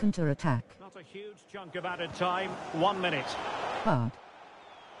 Counter-attack. Not a huge chunk of added time. 1 minute. Hard.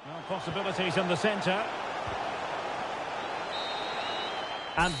 Well, possibilities in the centre.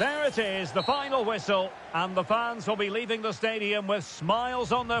 And there it is, the final whistle. And the fans will be leaving the stadium with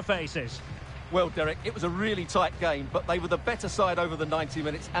smiles on their faces. Well, Derek, it was a really tight game, but they were the better side over the 90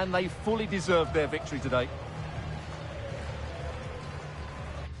 minutes, and they fully deserved their victory today.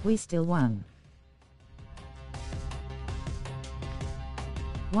 We still won.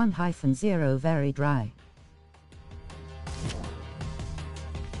 1-0 very dry.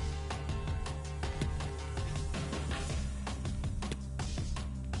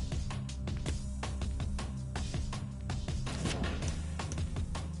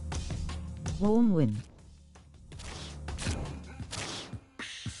 Warm win.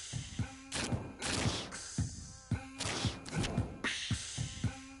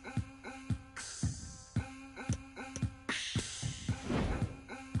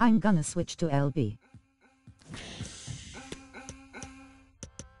 I'm gonna switch to LB.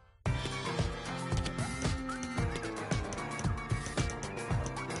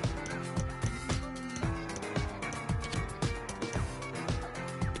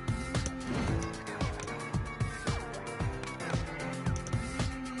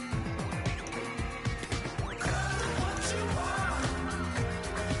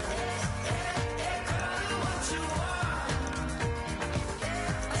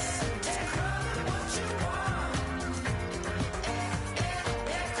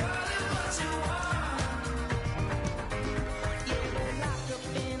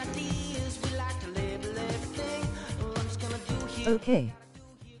 Okay.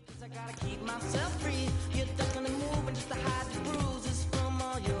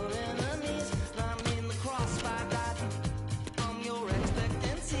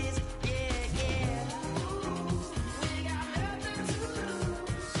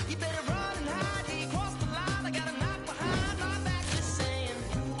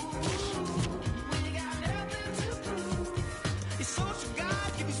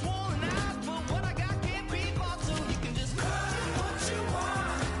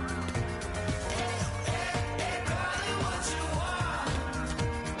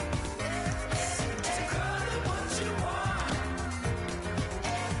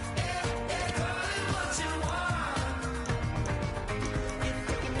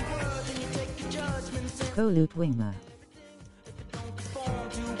 Colute winger.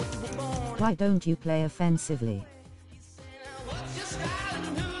 Why don't you play offensively?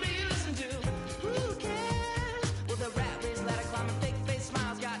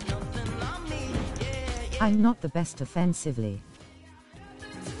 I'm not the best offensively.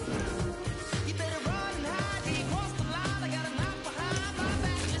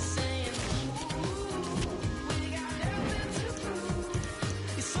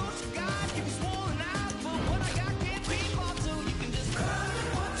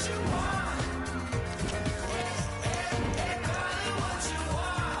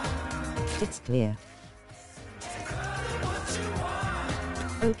 It's clear.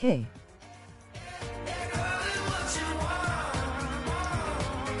 Okay.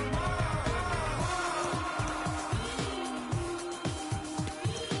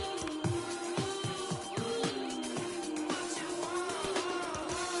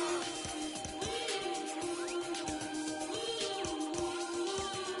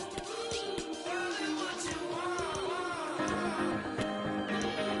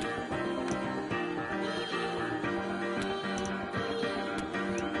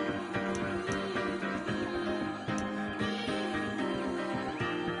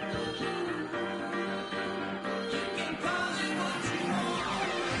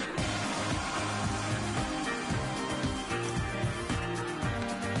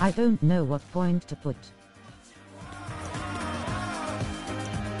 I don't know what point to put.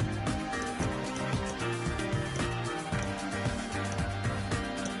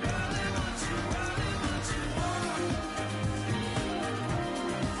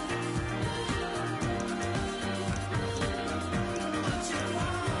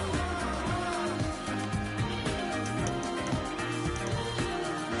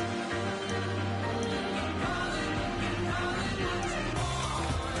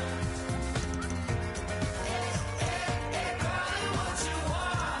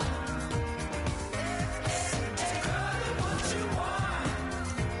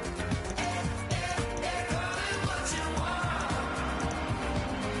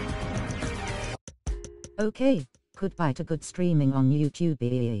 Okay, goodbye to good streaming on YouTube.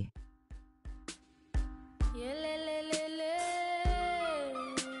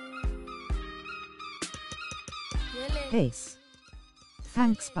 Peace.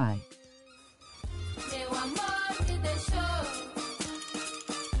 Thanks, bye. Meu amor me deixou.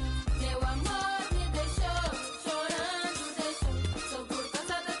 Meu amor me deixou. Chorando deixou. Sou por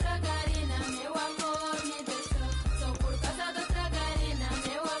causa da tragarina. Meu amor me deixou. Sou por causa da tragarina.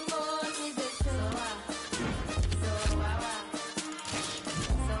 Meu amor me deixou.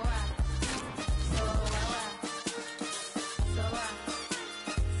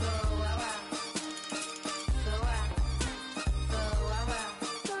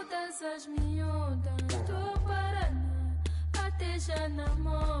 Todas as miúdas do Paraná até já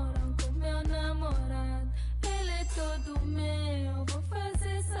namoram com meu namorado. Ele é todo meu, vou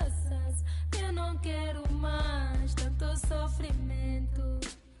fazer sassas. Eu não quero mais tanto sofrimento.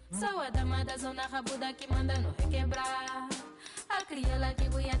 Sou a dama da zona rabuda que manda no requebrar. A crioula que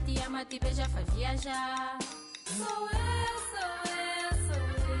buia te ama, te beija, faz viajar. Sou eu, sou eu, sou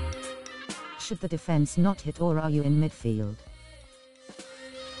eu. Should the defense not hit, or are you in midfield?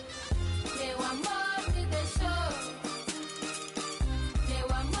 Meu amor me deixou. Meu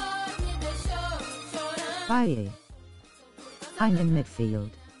amor me deixou. Chorando. Bye. I'm in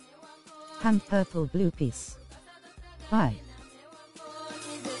midfield. Hand purple blue piece. Bye.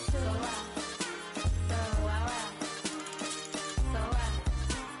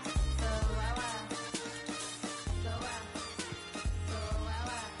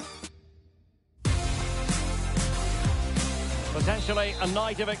 Potentially a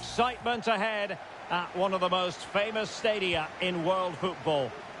night of excitement ahead at one of the most famous stadia in world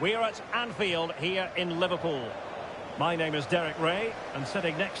football. We're at Anfield here in Liverpool. My name is Derek Ray, and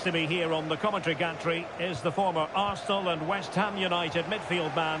sitting next to me here on the commentary gantry is the former Arsenal and West Ham United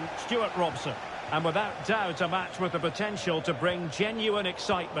midfield man, Stuart Robson. And without doubt, a match with the potential to bring genuine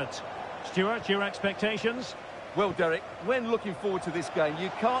excitement. Stuart, your expectations? Well, Derek, when looking forward to this game, you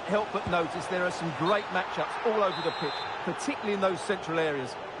can't help but notice there are some great matchups all over the pitch, particularly in those central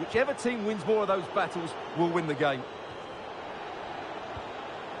areas. Whichever team wins more of those battles will win the game.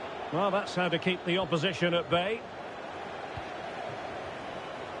 Well, that's how to keep the opposition at bay.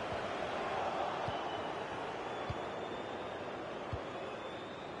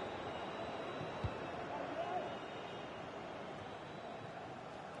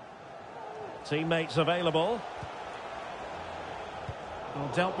 Teammates available.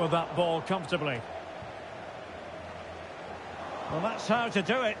 Well, dealt with that ball comfortably. Well, that's how to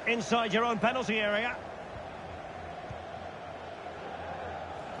do it inside your own penalty area.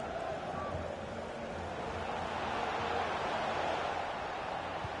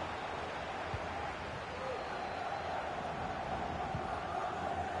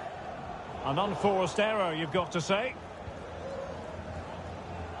 An unforced error, you've got to say.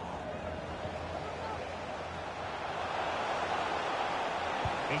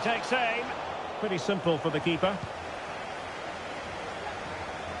 He takes aim. Pretty simple for the keeper.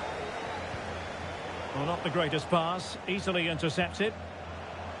 Well, not the greatest pass. Easily intercepted.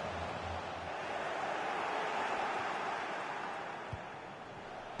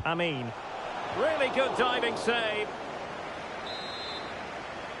 Amin. Really good diving save.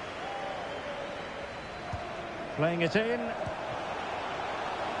 Playing it in.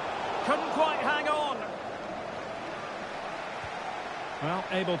 Couldn't quite hang on. Well,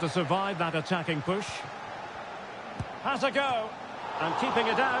 able to survive that attacking push. Has a go. And keeping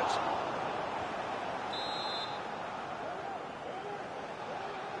it out.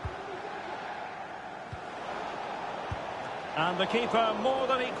 And the keeper more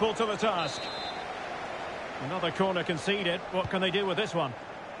than equal to the task. Another corner conceded. What can they do with this one?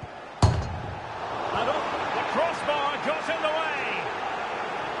 And up, the crossbar got in the way.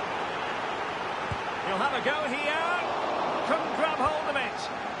 He'll have a go here. Couldn't grab hold of it.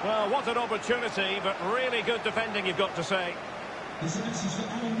 Well, what an opportunity, but really good defending, you've got to say. There's a message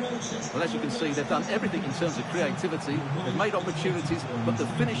for Alan Roach. Well, as you can see, they've done everything in terms of creativity. They've made opportunities, but the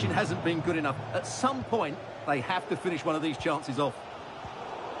finishing hasn't been good enough. At some point, they have to finish one of these chances off.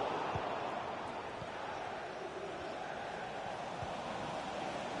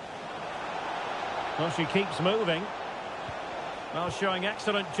 Well, she keeps moving. Well, showing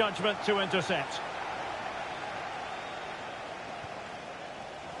excellent judgment to intercept.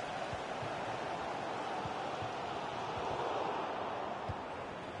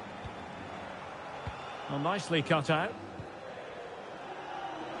 Well, nicely cut out.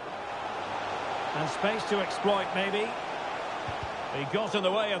 And space to exploit, maybe. He got in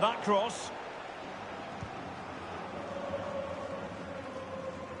the way of that cross.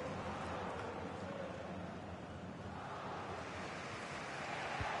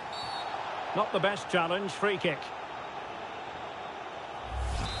 Not the best challenge, free kick.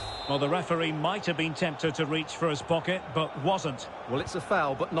 Well, the referee might have been tempted to reach for his pocket, but wasn't. Well, it's a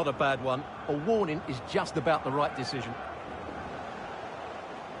foul, but not a bad one. A warning is just about the right decision.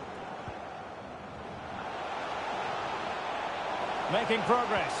 Making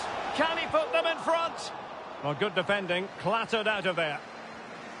progress. Can he put them in front? Well, good defending, clattered out of there.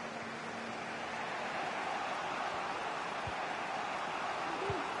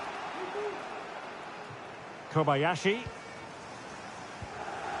 Kobayashi.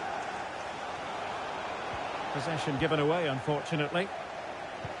 Possession given away, unfortunately.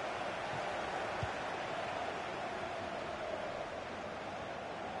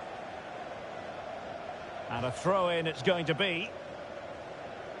 And a throw-in it's going to be.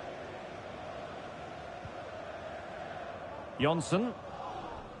 Johnson.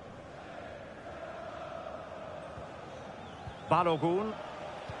 Balogun.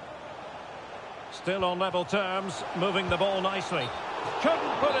 Still on level terms, moving the ball nicely.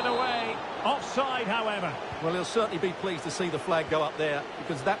 Couldn't put it away. Offside, however. Well, he'll certainly be pleased to see the flag go up there,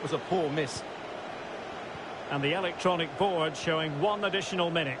 because that was a poor miss. And the electronic board showing 1 additional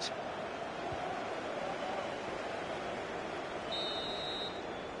minute.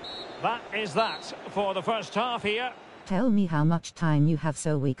 That is that for the first half here. Tell me how much time you have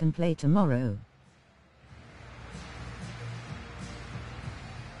so we can play tomorrow.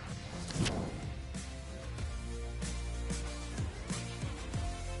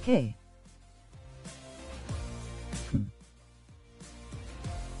 Okay.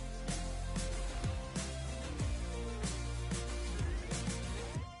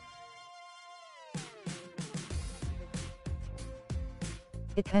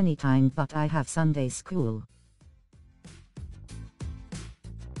 It any time, but I have Sunday school.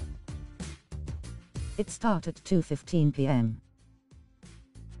 It started at 2:15 p.m.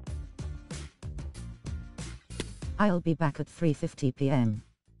 I'll be back at 3:50 p.m.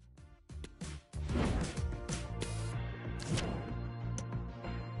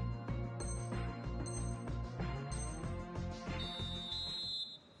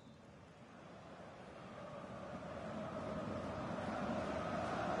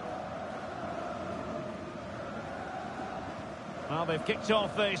 Well, they've kicked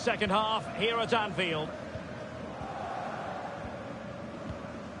off the second half here at Anfield.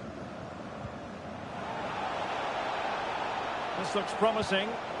 This looks promising.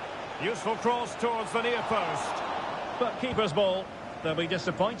 Useful cross towards the near post. But keeper's ball. They'll be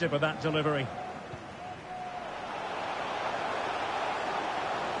disappointed with that delivery.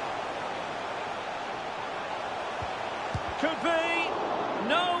 Could be.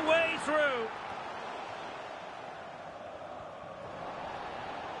 No way through.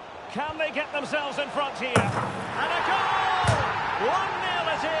 Can they get themselves in front here? And a goal! 1-0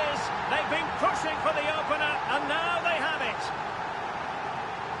 it is. They've been pushing for the opener, and now they have it.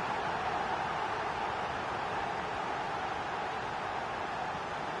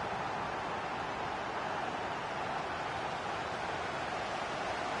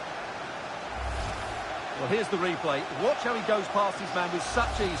 Well, here's the replay. Watch how he goes past his man with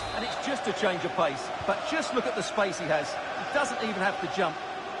such ease, and it's just a change of pace. But just look at the space he has. He doesn't even have to jump.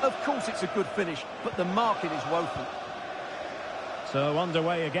 Of course it's a good finish, but the marking is woeful. So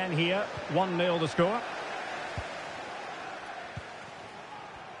underway again here. 1-0 the score.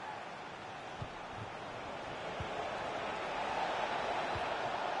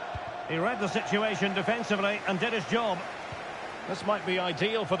 He read the situation defensively and did his job. This might be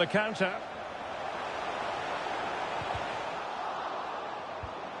ideal for the counter.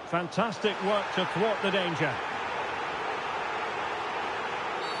 Fantastic work to thwart the danger.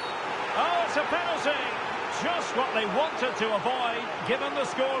 Oh, it's a penalty. Just what they wanted to avoid, given the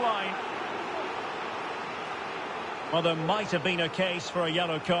scoreline. Well, there might have been a case for a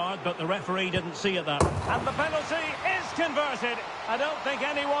yellow card, but the referee didn't see it that. And the penalty is just converted. I don't think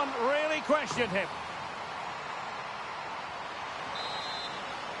anyone really questioned him.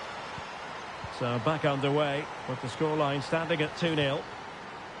 So back underway with the scoreline standing at 2-0.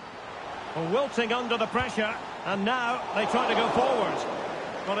 Wilting under the pressure, and now they try to go forward.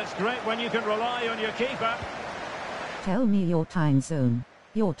 Well, it's great when you can rely on your keeper. Tell me your time zone,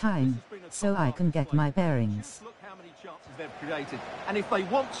 your time, so I can get my bearings. Look how many chances they've created, and if they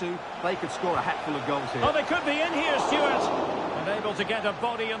want to, they could score a hatful of goals here. Oh, they could be in here, Stuart, and able to get a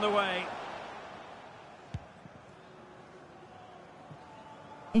body in the way.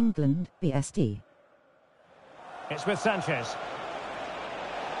 England, BST. It's with Sanchez.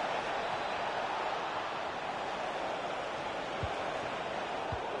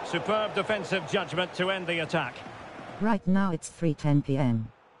 Superb defensive judgment to end the attack. Right now it's 3:10 p.m.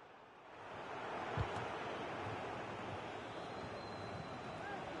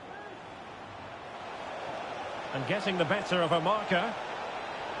 And getting the better of a marker.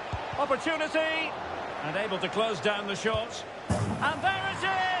 Opportunity! And able to close down the shot. And there it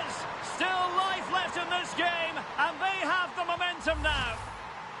is! Still life left in this game, and they have the momentum now.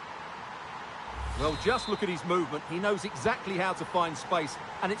 Well, just look at his movement. He knows exactly how to find space,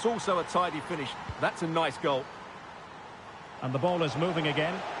 and it's also a tidy finish. That's a nice goal. And the ball is moving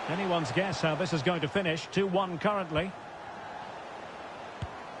again. Anyone's guess how this is going to finish. 2-1 currently.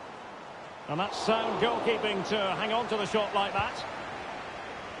 And that's sound goalkeeping to hang on to the shot like that.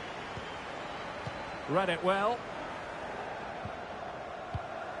 Read it well.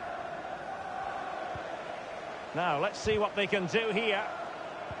 Now, let's see what they can do here.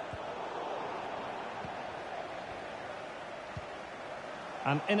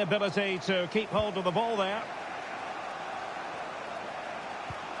 An inability to keep hold of the ball there.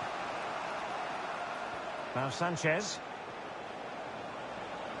 Now Sanchez.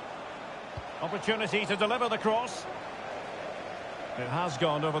 Opportunity to deliver the cross. It has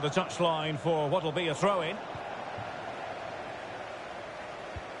gone over the touchline for what will be a throw-in.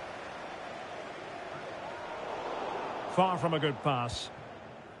 Far from a good pass.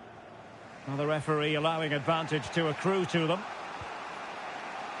 Now the referee allowing advantage to accrue to them.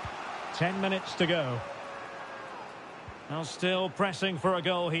 10 minutes to go. Now still pressing for a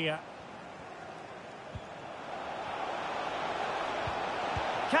goal here.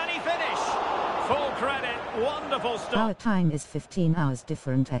 Can he finish? Full credit. Wonderful stop. Our time is 15 hours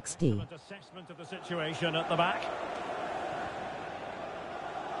different XD. Assessment of the situation at the back.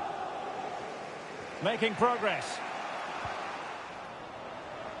 Making progress.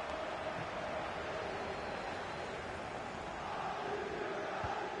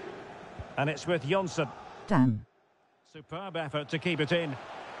 And it's with Jonsson. Damn. Superb effort to keep it in.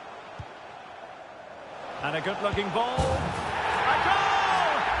 And a good-looking ball. A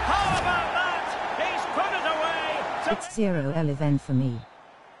goal! How about that? He's put it away. It's 0-11 for me.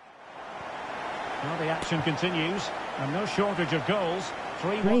 Well, the action continues. And no shortage of goals.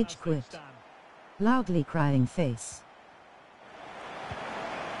 3-1. Rage quit. Loudly crying face.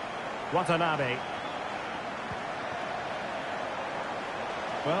 Watanabe.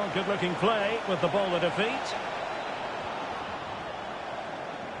 Well, good-looking play with the ball at her feet.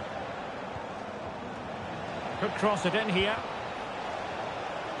 Could cross it in here.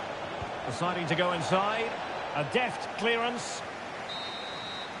 Deciding to go inside. A deft clearance.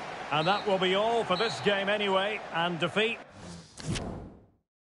 And that will be all for this game anyway. And defeat.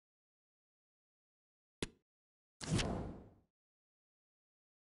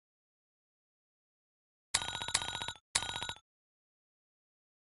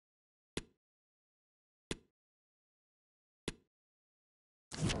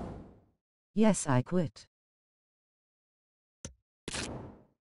 Yes, I quit.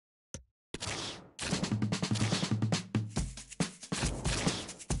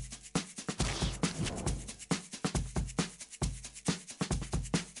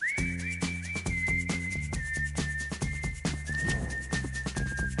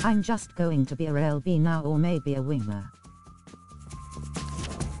 I'm just going to be a RLB now, or maybe a winger.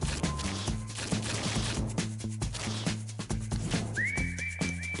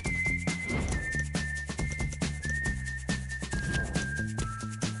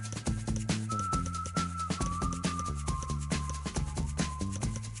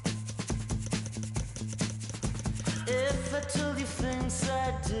 If I told you things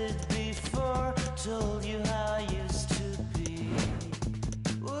I did before, told you how I used to be,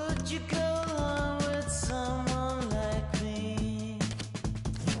 would you go along with someone like me?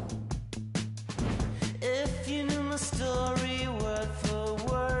 If you knew my story word for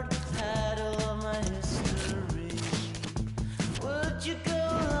word, had all of my history, would you go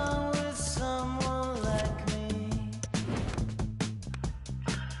along with someone like me?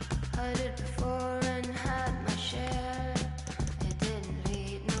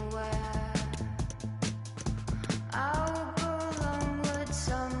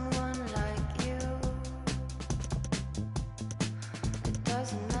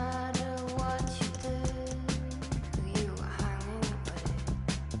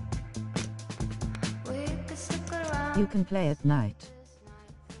 You can play at night.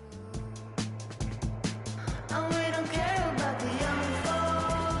 And we don't care about the young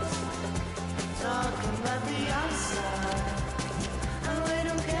folks talking about the outside. And we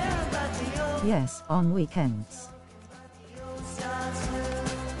don't care about the old Yes, on weekends. sides too.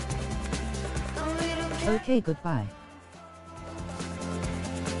 And we don't care Okay, goodbye.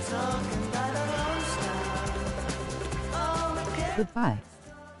 talking about our own style. Oh, we care Goodbye.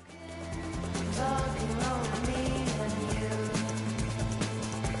 talking over me and you.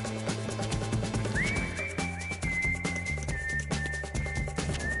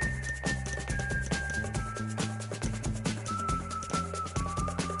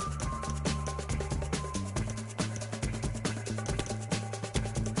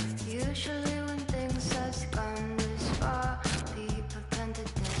 Usually when things has gone this far, people tend to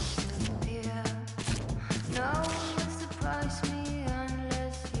disappear. No one would surprise me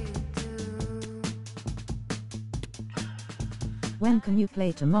unless you do. When can you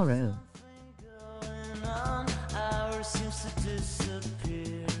play tomorrow? Going on, hours seems to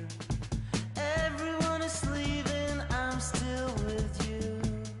disappear. Everyone is leaving, I'm still with you.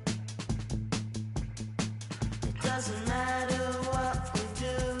 It doesn't matter what we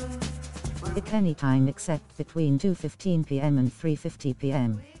do. At any time except between 2:15 p.m. and 3:50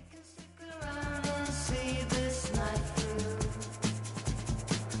 p.m. We can stick around and see this night through.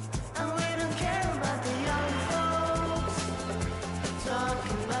 And we don't care about the young folks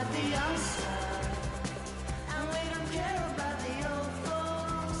talking about the young side. And we don't care about the old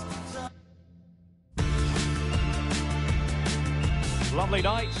folks. Lovely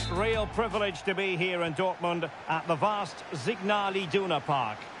night, real privilege to be here in Dortmund at the vast Signal Iduna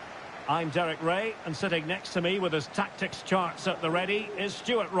Park. I'm Derek Ray, and sitting next to me with his tactics charts at the ready is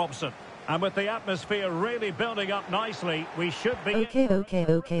Stuart Robson. And with the atmosphere really building up nicely, we should be...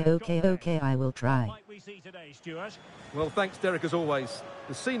 Okay, I will try. Might we see today, Stuart? Well, thanks, Derek, as always.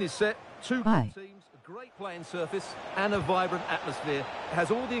 The scene is set, two Hi. good teams, a great playing surface, and a vibrant atmosphere. It has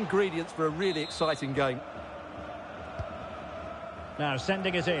all the ingredients for a really exciting game. Now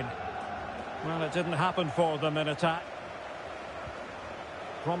sending it in. Well, it didn't happen for them in attack.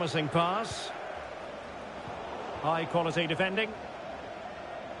 Promising pass. High quality defending.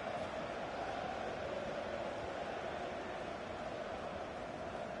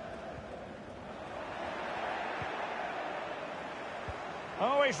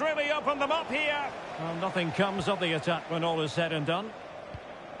 Oh, he's really opened them up here. Well, nothing comes of the attack when all is said and done.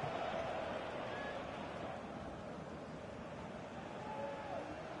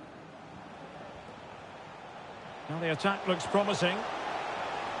 Now the attack looks promising.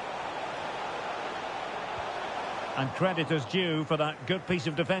 And credit is due for that good piece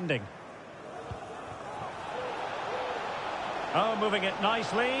of defending. Oh, moving it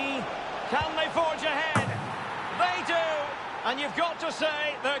nicely. Can they forge ahead? They do! And you've got to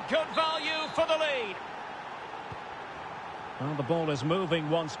say, they're good value for the lead. Well, the ball is moving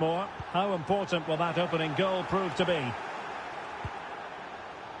once more. How important will that opening goal prove to be?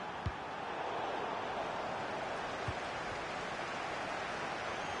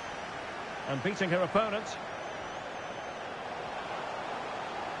 And beating her opponent.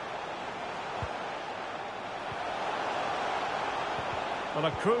 Well,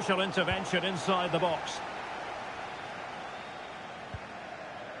 a crucial intervention inside the box.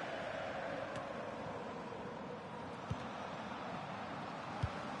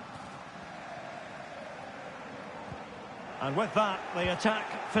 And with that, the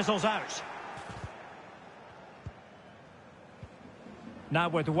attack fizzles out. Now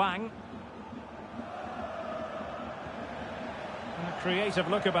with Wang. A creative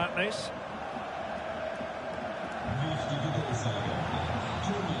look about this.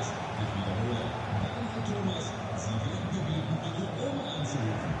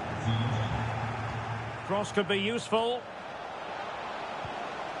 Cross could be useful.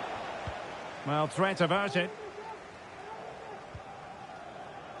 Well, threat averted.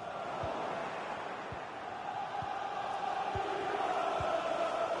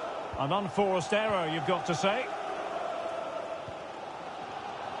 An unforced error, you've got to say.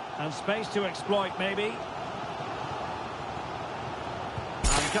 And space to exploit, maybe.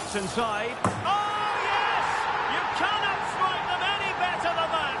 And cuts inside. Oh, yes! You cannot strike them any better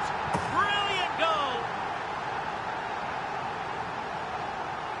than that. Brilliant goal.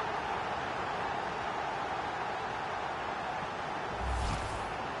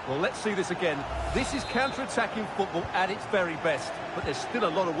 Well, let's see this again. This is counter-attacking football at its very best, but there's still a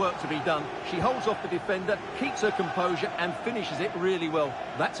lot of work to be done. She holds off the defender, keeps her composure and finishes it really well.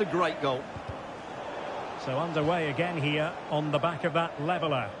 That's a great goal. So underway again here on the back of that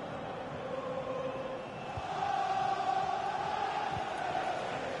leveller.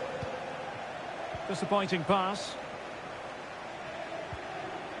 Disappointing pass.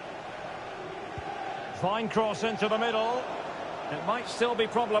 Fine cross into the middle. It might still be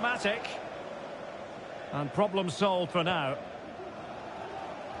problematic. And problem solved for now.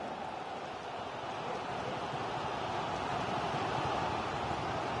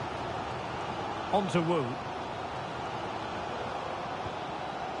 On to Wu.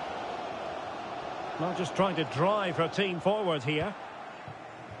 Well, just trying to drive her team forward here.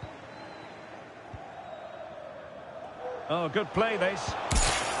 Oh, good play this.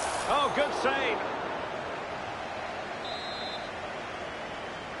 Oh, good save.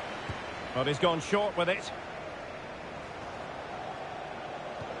 But he's gone short with it.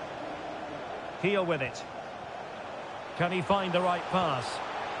 Heel with it. Can he find the right pass?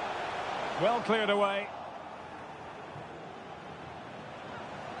 Well cleared away.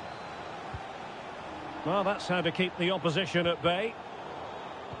 Well, that's how to keep the opposition at bay.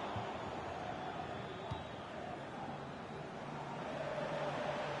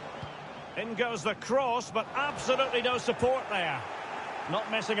 In goes the cross, but absolutely no support there.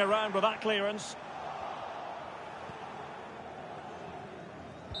 Not messing around with that clearance.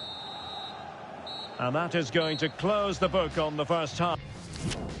 And that is going to close the book on the first half.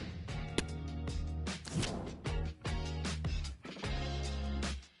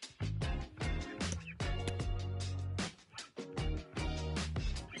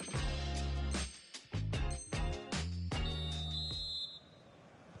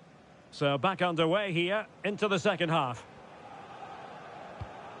 So back underway here into the second half.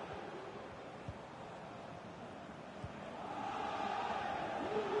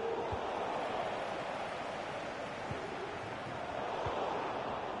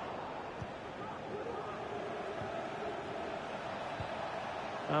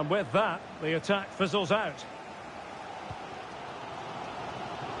 And with that, the attack fizzles out.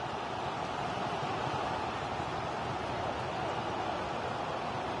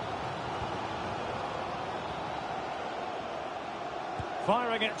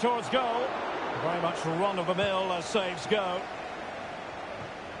 Firing it towards goal. Very much run-of-the-mill as saves go.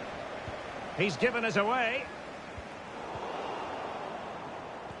 He's given us away.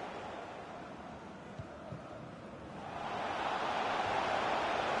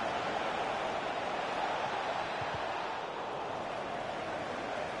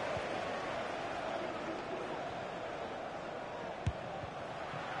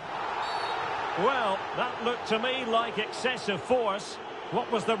 Well, that looked to me like excessive force. What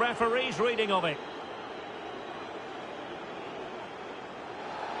was the referee's reading of it?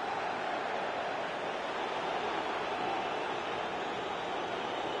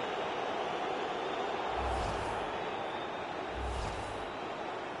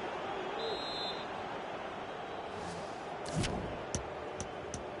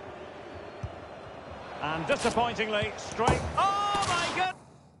 And disappointingly, straight... Oh, my goodness!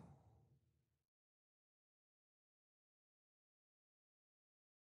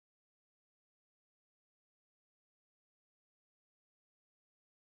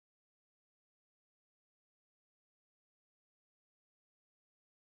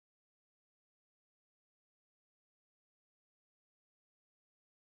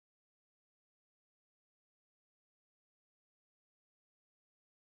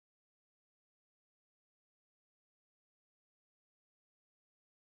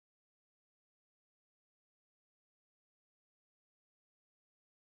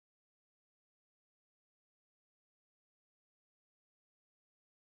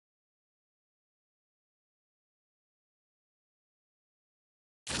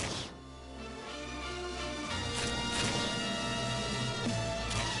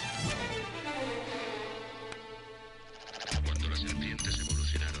 Cuando las serpientes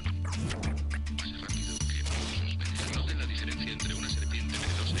evolucionaron, más rápido que muchos veces. No de la diferencia entre una serpiente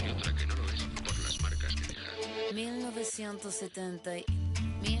venenosa y otra que no lo es por las marcas que deja. 1970,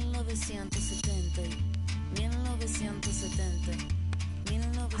 1970, 1970,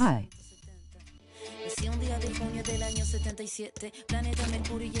 1970. Hi. Nací un día de junio del año 77, planeta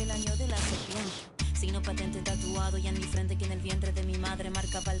Mercurio y el año de la serpiente. Signo patente tatuado y en mi frente que en el vientre de mi madre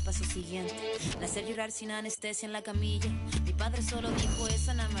marcaba el paso siguiente. Nacer llorar sin anestesia en la camilla. Mi padre solo dijo es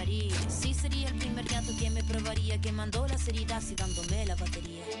Ana María. Sí sería el primer llanto que me probaría, quemando las heridas y dándome la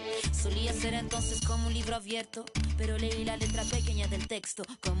batería. Solía ser entonces como un libro abierto, pero leí la letra pequeña del texto,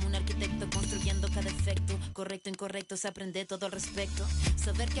 como un arquitecto construyendo cada efecto. Correcto, incorrecto, se aprende todo al respecto.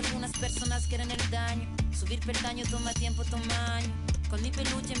 Saber que algunas personas quieren el daño, subir peldaño toma tiempo, toma año. Con mi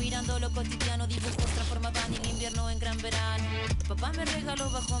peluche mirando lo cotidiano, dibujos transformaban el invierno en gran verano. Papá me regaló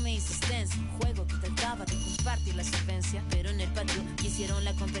bajo mi insistencia un juego que trataba de compartir la solvencia, pero en el patio quisieron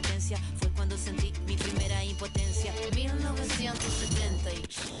la competencia. Fue cuando cuando sentí mi primera impotencia. 1970 y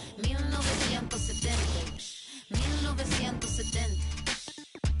 1970 y 1970.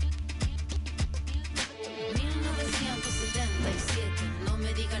 1977, no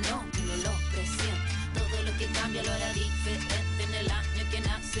me diga no, que no lo presiento. Todo lo que cambia lo hará diferente en el año que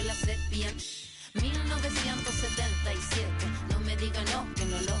nació la sepia. 1977, no me diga no, que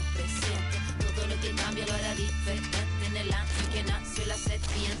no lo presiento. Todo lo que cambia lo hará diferente en el año que nació la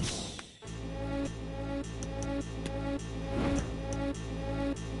sepia.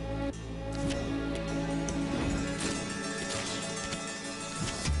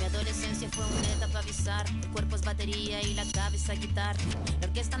 Mi adolescencia fue una etapa bizarra. El cuerpo es batería y la cabeza guitarra. La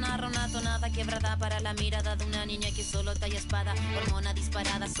orquesta narra una tonada quebrada para la mirada de una niña que solo talla espada. Hormona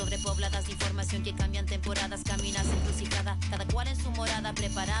disparada, sobrepobladas de información que cambian temporadas. Caminas encrucijada, cada cual en su morada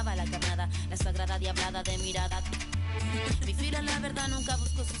preparaba la carnada, la sagrada diablada de mirada. Mi fila, la verdad, nunca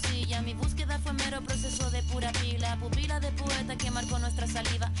buscó su silla. Mi búsqueda fue mero proceso de pura pila. Pupila de poeta que marcó nuestra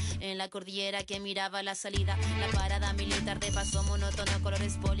saliva. En la cordillera que miraba la salida. La parada militar de paso monótono.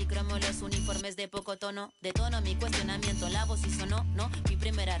 Colores policromos, los uniformes de poco tono. De tono mi cuestionamiento, la voz y sonó, no. Mi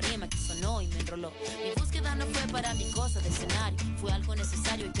primera rima que sonó y me enroló. Mi búsqueda no fue para mi cosa de escenario. Fue algo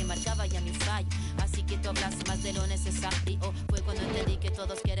necesario y que marcaba ya mi fallo. Así que tú hablas más de lo necesario. Fue cuando entendí que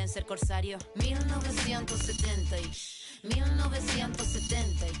todos quieren ser corsario. 1970 y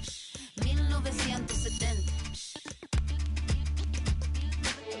 1970 y 1970.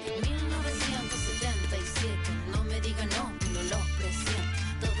 1977, no me diga no, no lo presiento.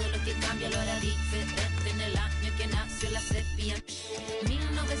 Todo lo que cambia lo hará diferente en el año que nació la sepia.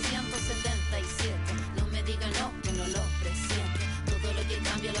 1977, no me diga no, que no lo presiento. Todo lo que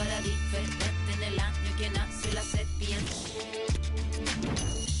cambia lo hará diferente en el año que nació la sepia.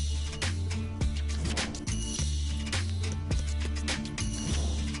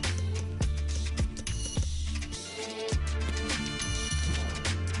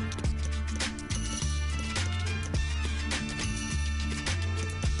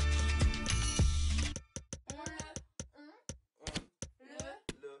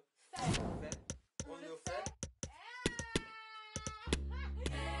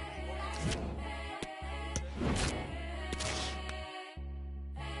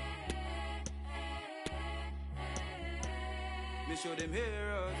 Me show them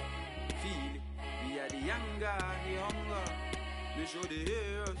heroes, feel it. We are the younger, the hunger. Me show the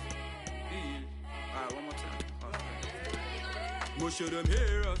heroes, feel it. Alright, one more time. Me show them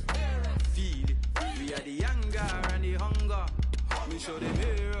heroes, feel it. We are the younger and the hunger. Me show them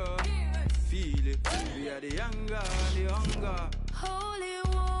heroes, feel it. We are the younger and the hunger. Holy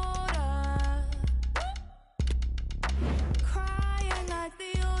water, crying at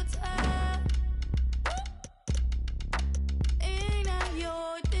the altar. Ignite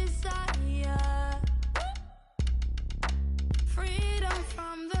your desire, freedom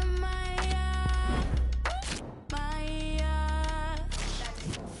from the Maya, fire,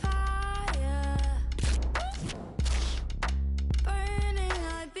 burning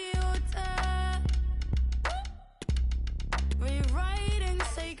at the altar, rewriting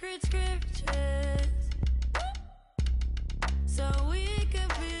sacred scriptures, so we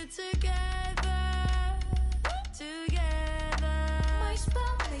could be together, together. My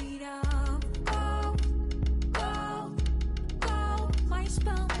spell made of gold, gold, gold. My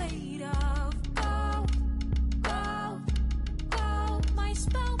spell made of gold, gold, gold. My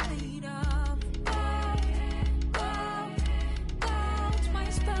spell made of gold, gold, gold. My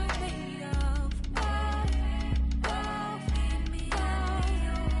spell made of gold, gold, gold.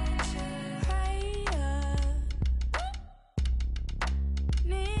 Prayer,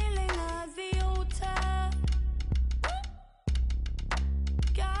 kneeling at the altar,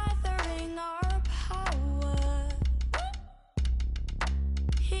 gathering our power.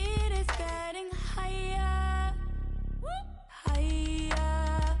 Heat is getting higher,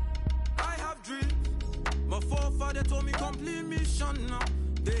 higher. I have dreams. My forefather told me complete mission now.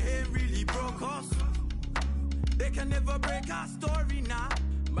 They ain't really broke us. They can never break our story now.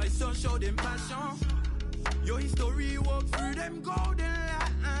 My son showed them passion. Your history walk through them golden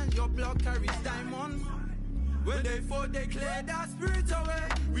lines. Your blood carries diamond. When they fought, they cleared our spirit away.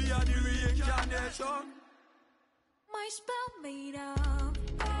 We are the reincarnation. My spell made of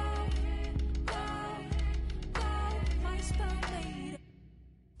gold, gold, gold. My spell made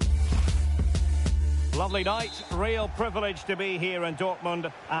Lovely night, real privilege to be here in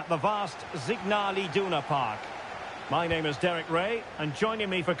Dortmund at the vast Signal Iduna Park. My name is Derek Ray, and joining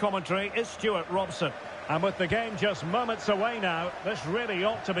me for commentary is Stuart Robson. And with the game just moments away now, this really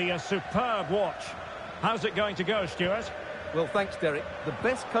ought to be a superb watch. How's it going to go, Stuart? Well, thanks, Derek. The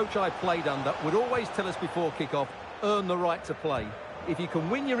best coach I played under would always tell us before kick-off, earn the right to play. If you can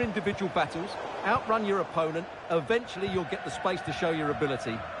win your individual battles, outrun your opponent, eventually you'll get the space to show your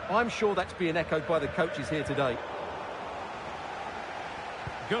ability. I'm sure that's being echoed by the coaches here today.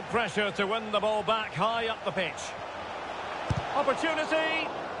 Good pressure to win the ball back high up the pitch. Opportunity!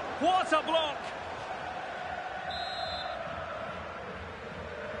 What a block!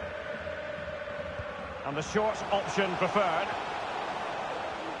 And the short option preferred.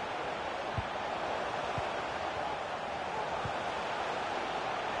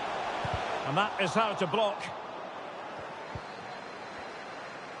 And that is how to block.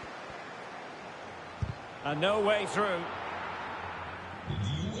 And no way through.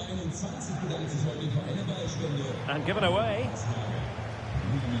 And given away.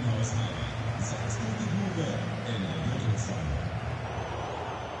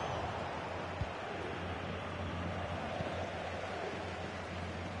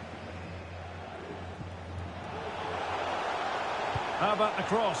 How about the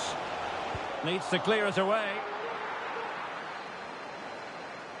cross? Needs to clear it away.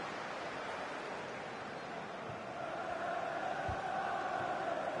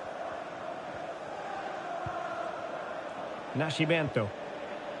 Nascimento.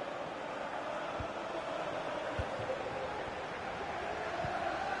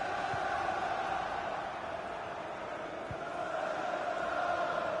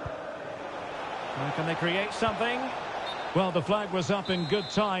 Now can they create something? Well, the flag was up in good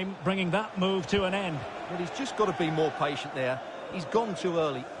time, bringing that move to an end. Well, he's just got to be more patient there. He's gone too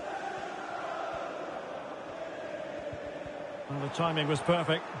early. Well, the timing was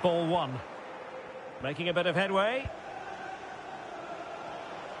perfect. Ball one. Making a bit of headway.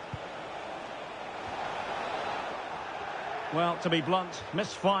 Well, to be blunt,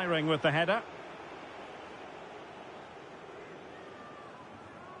 misfiring with the header.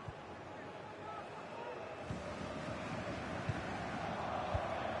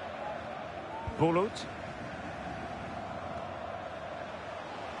 Bulut.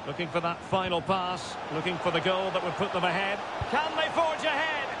 Looking for that final pass. Looking for the goal that would put them ahead. Can they forge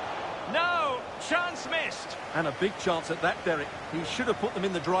ahead? No! Chance missed. And a big chance at that, Derek. He should have put them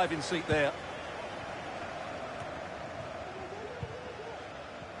in the driving seat there.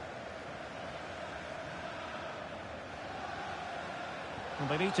 Well,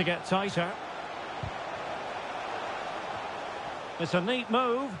 they need to get tighter. It's a neat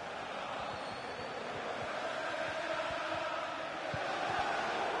move.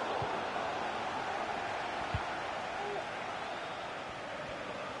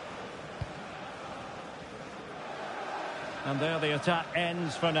 And there the attack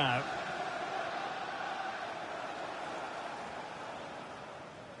ends for now.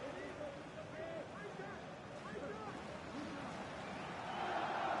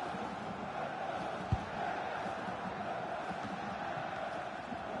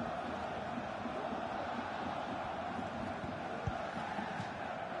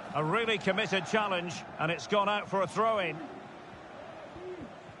 A really committed challenge, and it's gone out for a throw-in.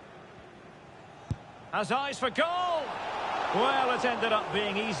 Has eyes for goal! Well, it ended up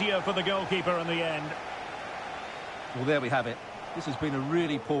being easier for the goalkeeper in the end. Well, there we have it. This has been a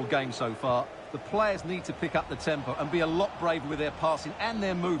really poor game so far. The players need to pick up the tempo and be a lot braver with their passing and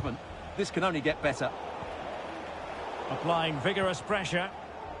their movement. This can only get better. Applying vigorous pressure.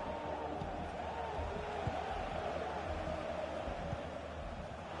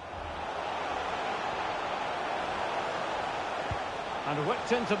 And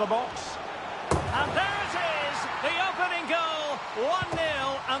whipped into the box. And there it is! The opening goal! 1-0,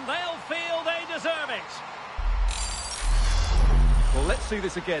 and they'll feel they deserve it. Well, let's see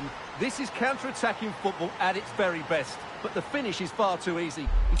this again. This is counter-attacking football at its very best. But the finish is far too easy.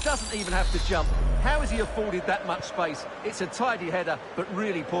 He doesn't even have to jump. How has he afforded that much space? It's a tidy header, but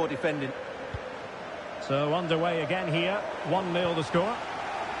really poor defending. So underway again here. 1-0 the score.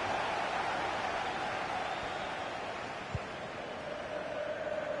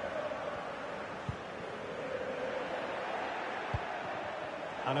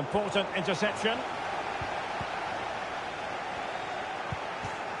 An important interception.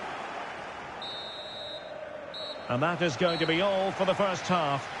 And that is going to be all for the first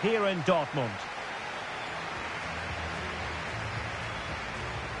half here in Dortmund.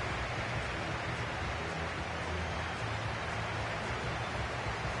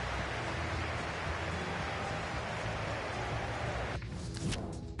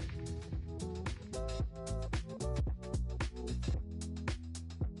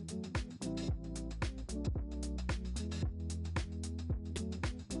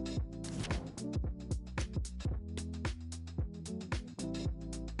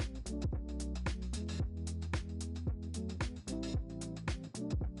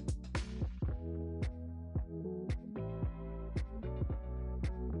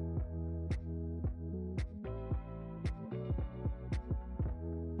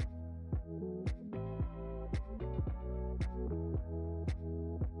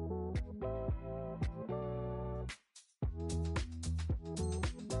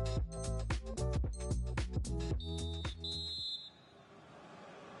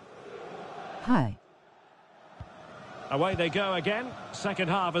 Hi. Away they go again. Second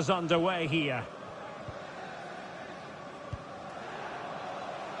half is underway here.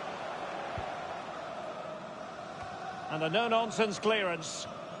 And a no-nonsense clearance.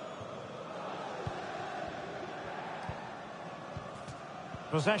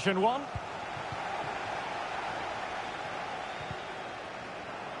 Possession one.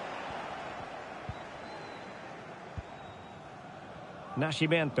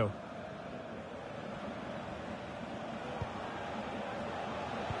 Nascimento.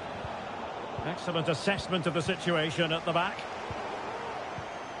 Excellent assessment of the situation at the back.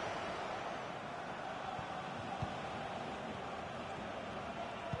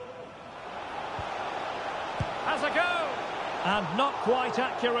 Has a go! And not quite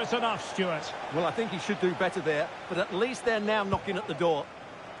accurate enough, Stuart. Well, I think he should do better there, but at least they're now knocking at the door.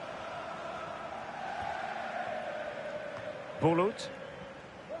 Bulut.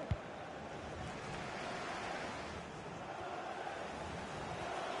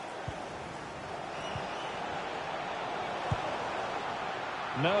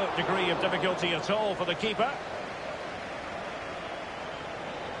 No degree of difficulty at all for the keeper.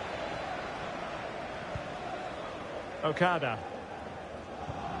 Okada.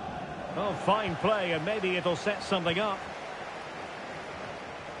 Oh, fine play, and maybe it'll set something up.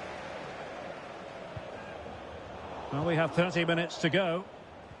 Well, we have 30 minutes to go.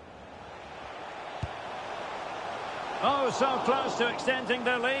 Oh, so close to extending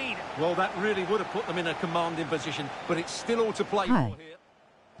their lead. Well, that really would have put them in a commanding position, but it's still all to play Hi. for here.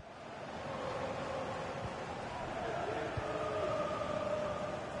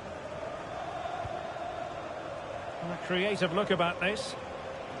 A creative look about this.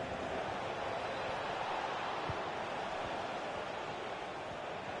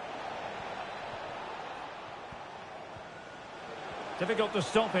 Difficult to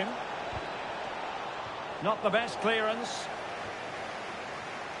stop him. Not the best clearance.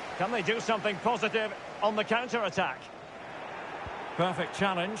 Can they do something positive on the counter-attack? Perfect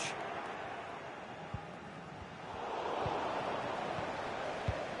challenge.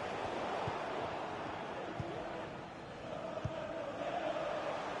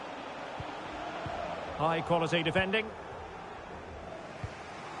 High quality defending.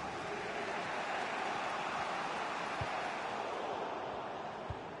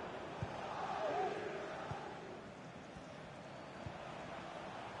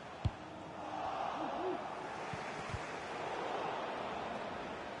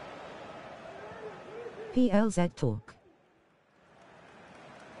 PLZ Talk.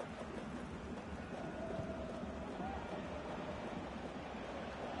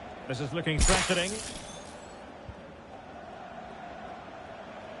 This is looking threatening.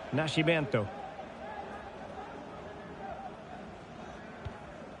 Nascimento.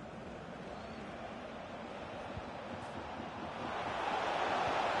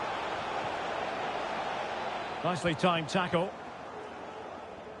 Nicely timed tackle.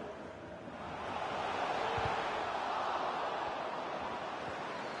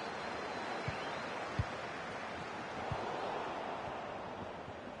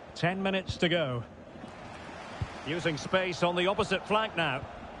 Ten minutes to go. Using space on the opposite flank now.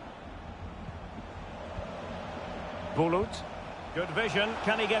 Bulut. Good vision.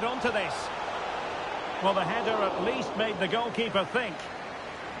 Can he get onto this? Well, the header at least made the goalkeeper think.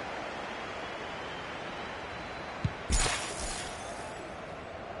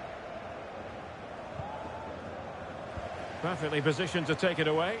 Perfectly positioned to take it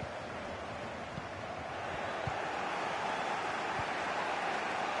away.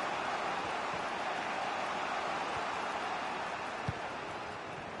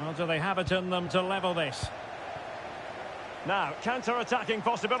 Well, do they have it in them to level this? Now, counter-attacking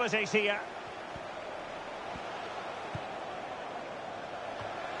possibilities here.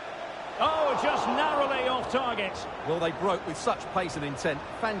 Oh, just narrowly off target. Well, they broke with such pace and intent.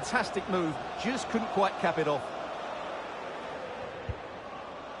 Fantastic move, just couldn't quite cap it off.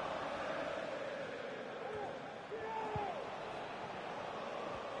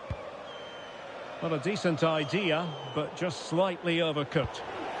 Well, a decent idea, but just slightly overcooked.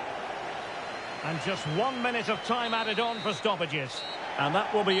 And just 1 minute of time added on for stoppages. And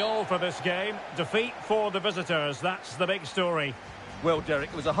that will be all for this game. Defeat for the visitors, that's the big story. Well, Derek,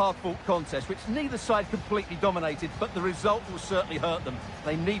 it was a hard-fought contest, which neither side completely dominated, but the result will certainly hurt them.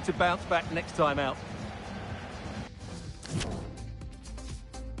 They need to bounce back next time out.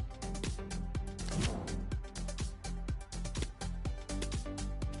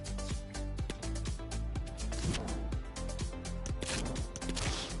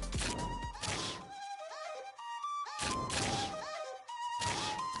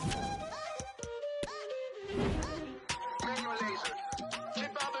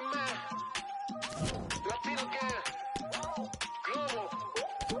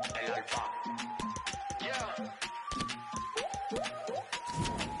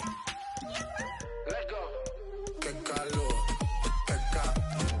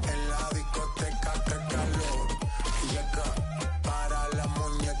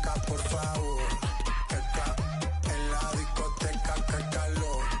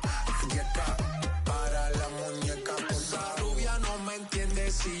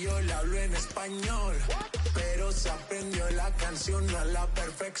 español, pero se aprendió la canción a la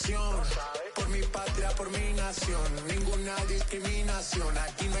perfección. Por mi patria, por mi nación, ninguna discriminación.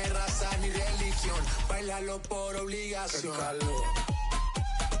 Aquí no hay raza ni religión, bailalo por obligación. Qué calor.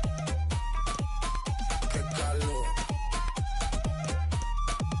 Qué calor.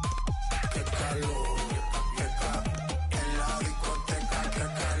 Qué calor. En la discoteca, qué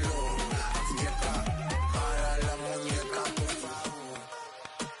calor. Yepa, para la muñeca, por favor.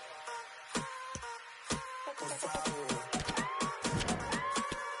 Por favor.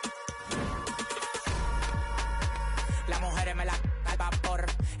 Las mujeres me la al vapor,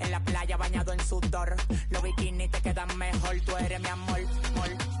 en la playa bañado en sudor. Los bikinis te quedan mejor, tú eres mi amor,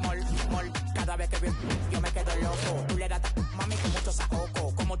 mol, mol, mol. Cada vez que veo yo me quedo loco. Tú le das mami con mucho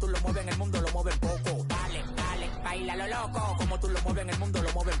saoco. Como tú lo mueves en el mundo lo mueves poco. Dale, dale, baila lo loco. Como tú lo mueves en el mundo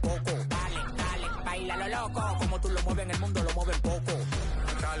lo mueves poco. Dale, dale, baila lo loco. Como tú lo mueves en el mundo lo mueves poco.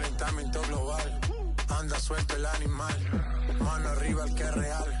 Calentamiento global, anda suelto el animal. Mano arriba el que es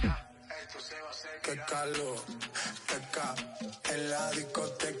real. Qué calor, en la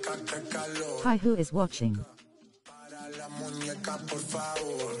discoteca, qué calor. Hi, who is watching? Para la muñeca, por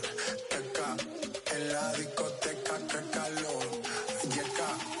favor. En la discoteca, qué calor. Yeca,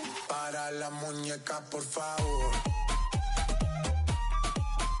 para la muñeca, por favor.